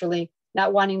agreed neutrally,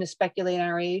 not wanting to speculate on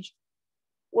her age.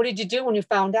 What did you do when you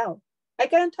found out? I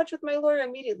got in touch with my lawyer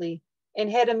immediately and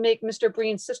had him make Mr.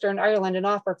 Breen's sister in Ireland an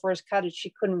offer for his cottage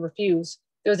she couldn't refuse.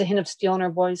 There was a hint of steel in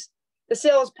her voice. The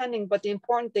sale was pending, but the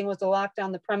important thing was to lock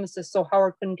down the premises so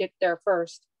Howard couldn't get there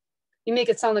first. You make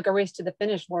it sound like a race to the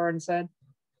finish, Lauren said.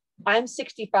 I'm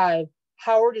 65.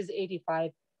 Howard is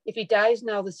 85. If he dies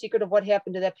now, the secret of what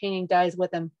happened to that painting dies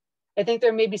with him. I think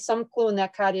there may be some clue in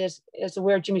that cottage as to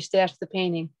where Jimmy stashed the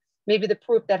painting. Maybe the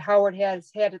proof that Howard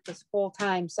has had it this whole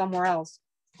time somewhere else.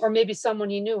 Or maybe someone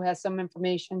he knew has some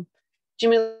information.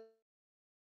 Jimmy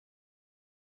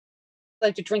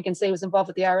liked to drink and say he was involved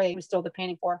with the IRA he stole the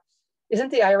painting for. Isn't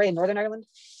the IRA in Northern Ireland?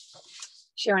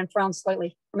 Sharon frowned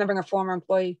slightly, remembering a former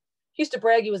employee. He used to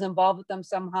brag he was involved with them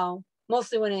somehow,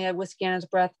 mostly when he had whiskey on his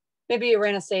breath. Maybe he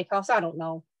ran a safe house, I don't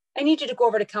know. I need you to go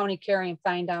over to County Kerry and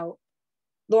find out.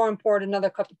 Lauren poured another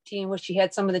cup of tea and wished she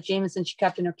had some of the Jameson she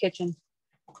kept in her kitchen.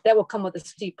 That will come with a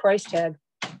steep price tag.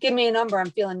 Give me a number,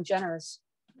 I'm feeling generous.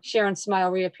 Sharon's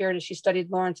smile reappeared as she studied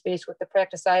Lauren's face with the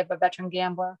practiced eye of a veteran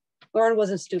gambler. Lauren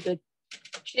wasn't stupid.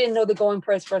 She didn't know the going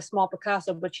price for a small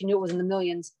Picasso, but she knew it was in the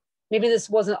millions. Maybe this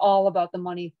wasn't all about the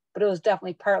money, but it was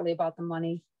definitely partly about the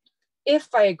money. If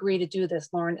I agree to do this,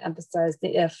 Lauren emphasized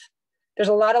the if. There's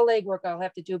a lot of legwork I'll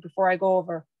have to do before I go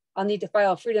over. I'll need to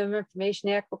file a Freedom of Information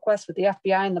Act request with the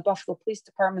FBI and the Buffalo Police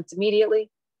Departments immediately.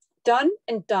 Done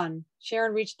and done.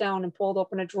 Sharon reached down and pulled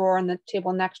open a drawer on the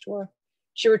table next to her.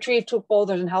 She retrieved 2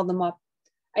 folders and held them up.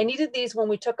 I needed these when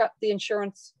we took up the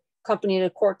insurance company to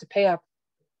court to pay up.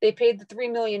 They paid the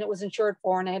 $3 million it was insured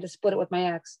for, and I had to split it with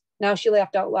my ex. Now she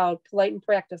laughed out loud, polite in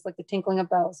practice, like the tinkling of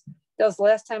bells. That was the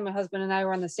last time my husband and I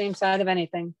were on the same side of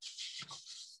anything.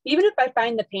 Even if I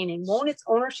find the painting, won't its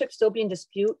ownership still be in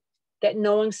dispute? That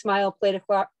knowing smile played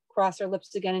across her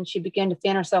lips again, and she began to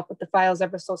fan herself with the files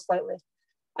ever so slightly.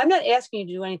 I'm not asking you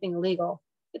to do anything illegal.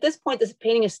 At this point, this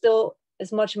painting is still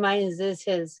as much mine as it is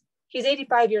his. He's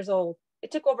 85 years old.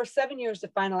 It took over 7 years to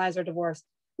finalize our divorce.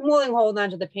 I'm willing to hold on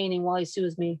to the painting while he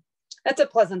sues me. That's a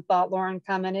pleasant thought, Lauren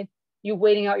commented. You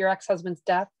waiting out your ex-husband's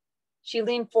death? She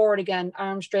leaned forward again,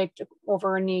 arms draped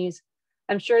over her knees.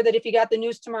 I'm sure that if he got the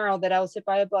news tomorrow that I was hit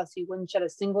by a bus, he wouldn't shed a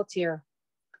single tear.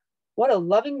 What a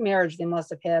loving marriage they must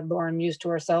have had, Lauren mused to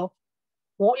herself.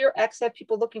 Won't your ex have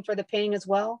people looking for the painting as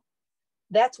well?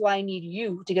 That's why I need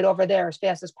you to get over there as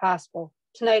fast as possible.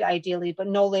 Tonight, ideally, but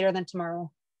no later than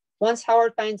tomorrow. Once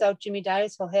Howard finds out Jimmy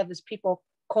dies, he'll have his people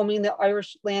combing the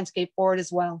Irish landscape for it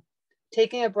as well.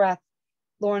 Taking a breath,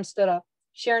 Lauren stood up.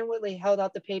 Sharon Whitley held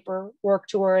out the paperwork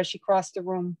to her as she crossed the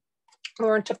room.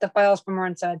 Lauren took the files from her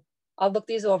and said, I'll look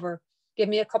these over. Give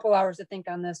me a couple hours to think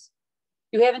on this.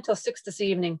 You have until 6 this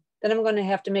evening. Then I'm going to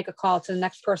have to make a call to the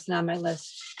next person on my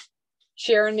list.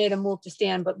 Sharon made a move to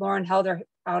stand, but Lauren held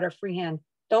out her free hand.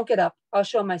 Don't get up. I'll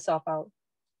show myself out.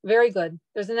 Very good.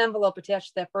 There's an envelope attached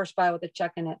to that first file with a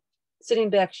check in it.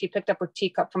 Sitting back, she picked up her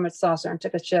teacup from its saucer and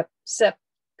took a sip.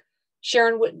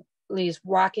 Sharon Whitley's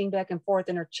rocking back and forth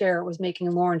in her chair was making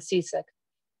Lauren seasick.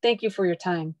 Thank you for your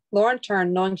time. Lauren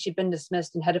turned, knowing she'd been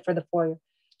dismissed, and headed for the foyer.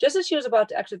 Just as she was about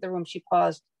to exit the room, she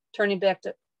paused, turning back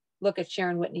to look at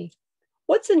Sharon Whitney.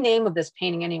 What's the name of this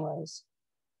painting anyways?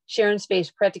 Sharon's face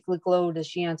practically glowed as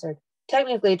she answered.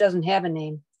 Technically, it doesn't have a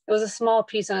name. It was a small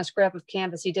piece on a scrap of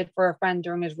canvas he did for a friend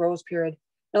during his rose period.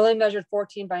 It only measured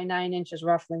 14 by 9 inches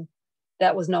roughly.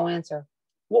 That was no answer.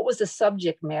 What was the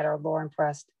subject matter? Lauren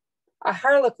pressed. A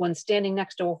harlequin standing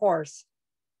next to a horse.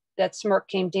 That smirk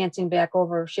came dancing back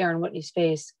over Sharon Whitney's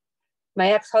face.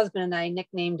 My ex-husband and I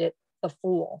nicknamed it The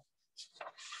Fool.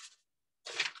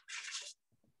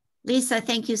 Lissa,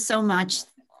 thank you so much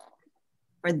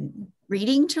for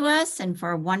reading to us and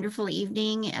for a wonderful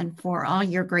evening and for all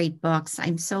your great books.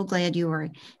 I'm so glad you were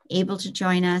able to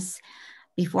join us.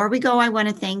 Before we go, I want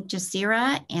to thank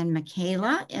Jasira and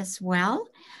Michaela as well.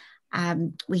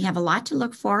 We have a lot to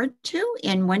look forward to.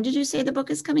 And when did you say the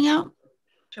book is coming out?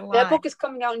 July. That book is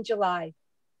coming out in July.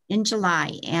 In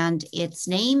July. And its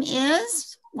name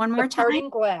is, one more time? Parting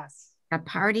Glass. A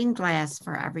Parting Glass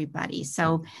for everybody.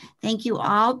 So thank you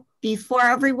all. Before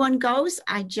everyone goes,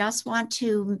 I just want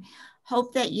to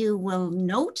hope that you will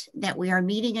note that we are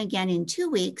meeting again in 2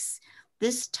 weeks.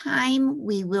 This time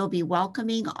we will be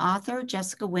welcoming author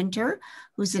Jessica Winter,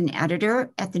 who's an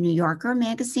editor at the New Yorker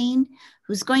magazine,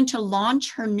 who's going to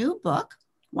launch her new book,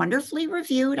 wonderfully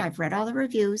reviewed. I've read all the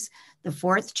reviews, The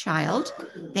Fourth Child.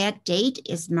 That date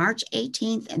is March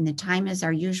 18th and the time is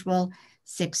our usual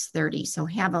 6:30. So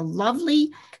have a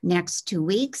lovely next 2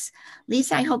 weeks.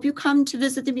 Lisa, I hope you come to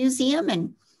visit the museum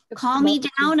and call me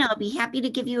down. I'll be happy to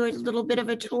give you a little bit of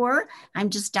a tour. I'm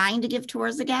just dying to give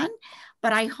tours again.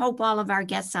 But I hope all of our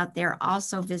guests out there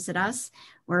also visit us.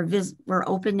 We're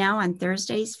open now on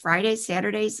Thursdays, Fridays,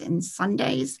 Saturdays, and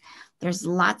Sundays. There's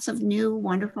lots of new,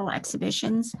 wonderful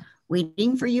exhibitions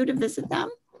waiting for you to visit them.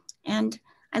 And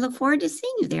I look forward to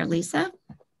seeing you there, Lisa.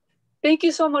 Thank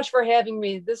you so much for having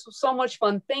me. This was so much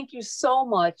fun. Thank you so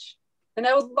much. And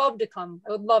I would love to come.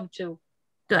 I would love to.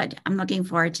 Good. I'm looking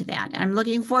forward to that. I'm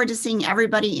looking forward to seeing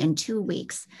everybody in 2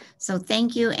 weeks. So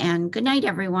thank you and good night,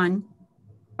 everyone.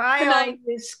 Bye, all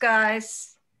these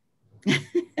guys.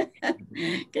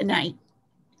 Good night.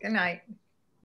 Good night.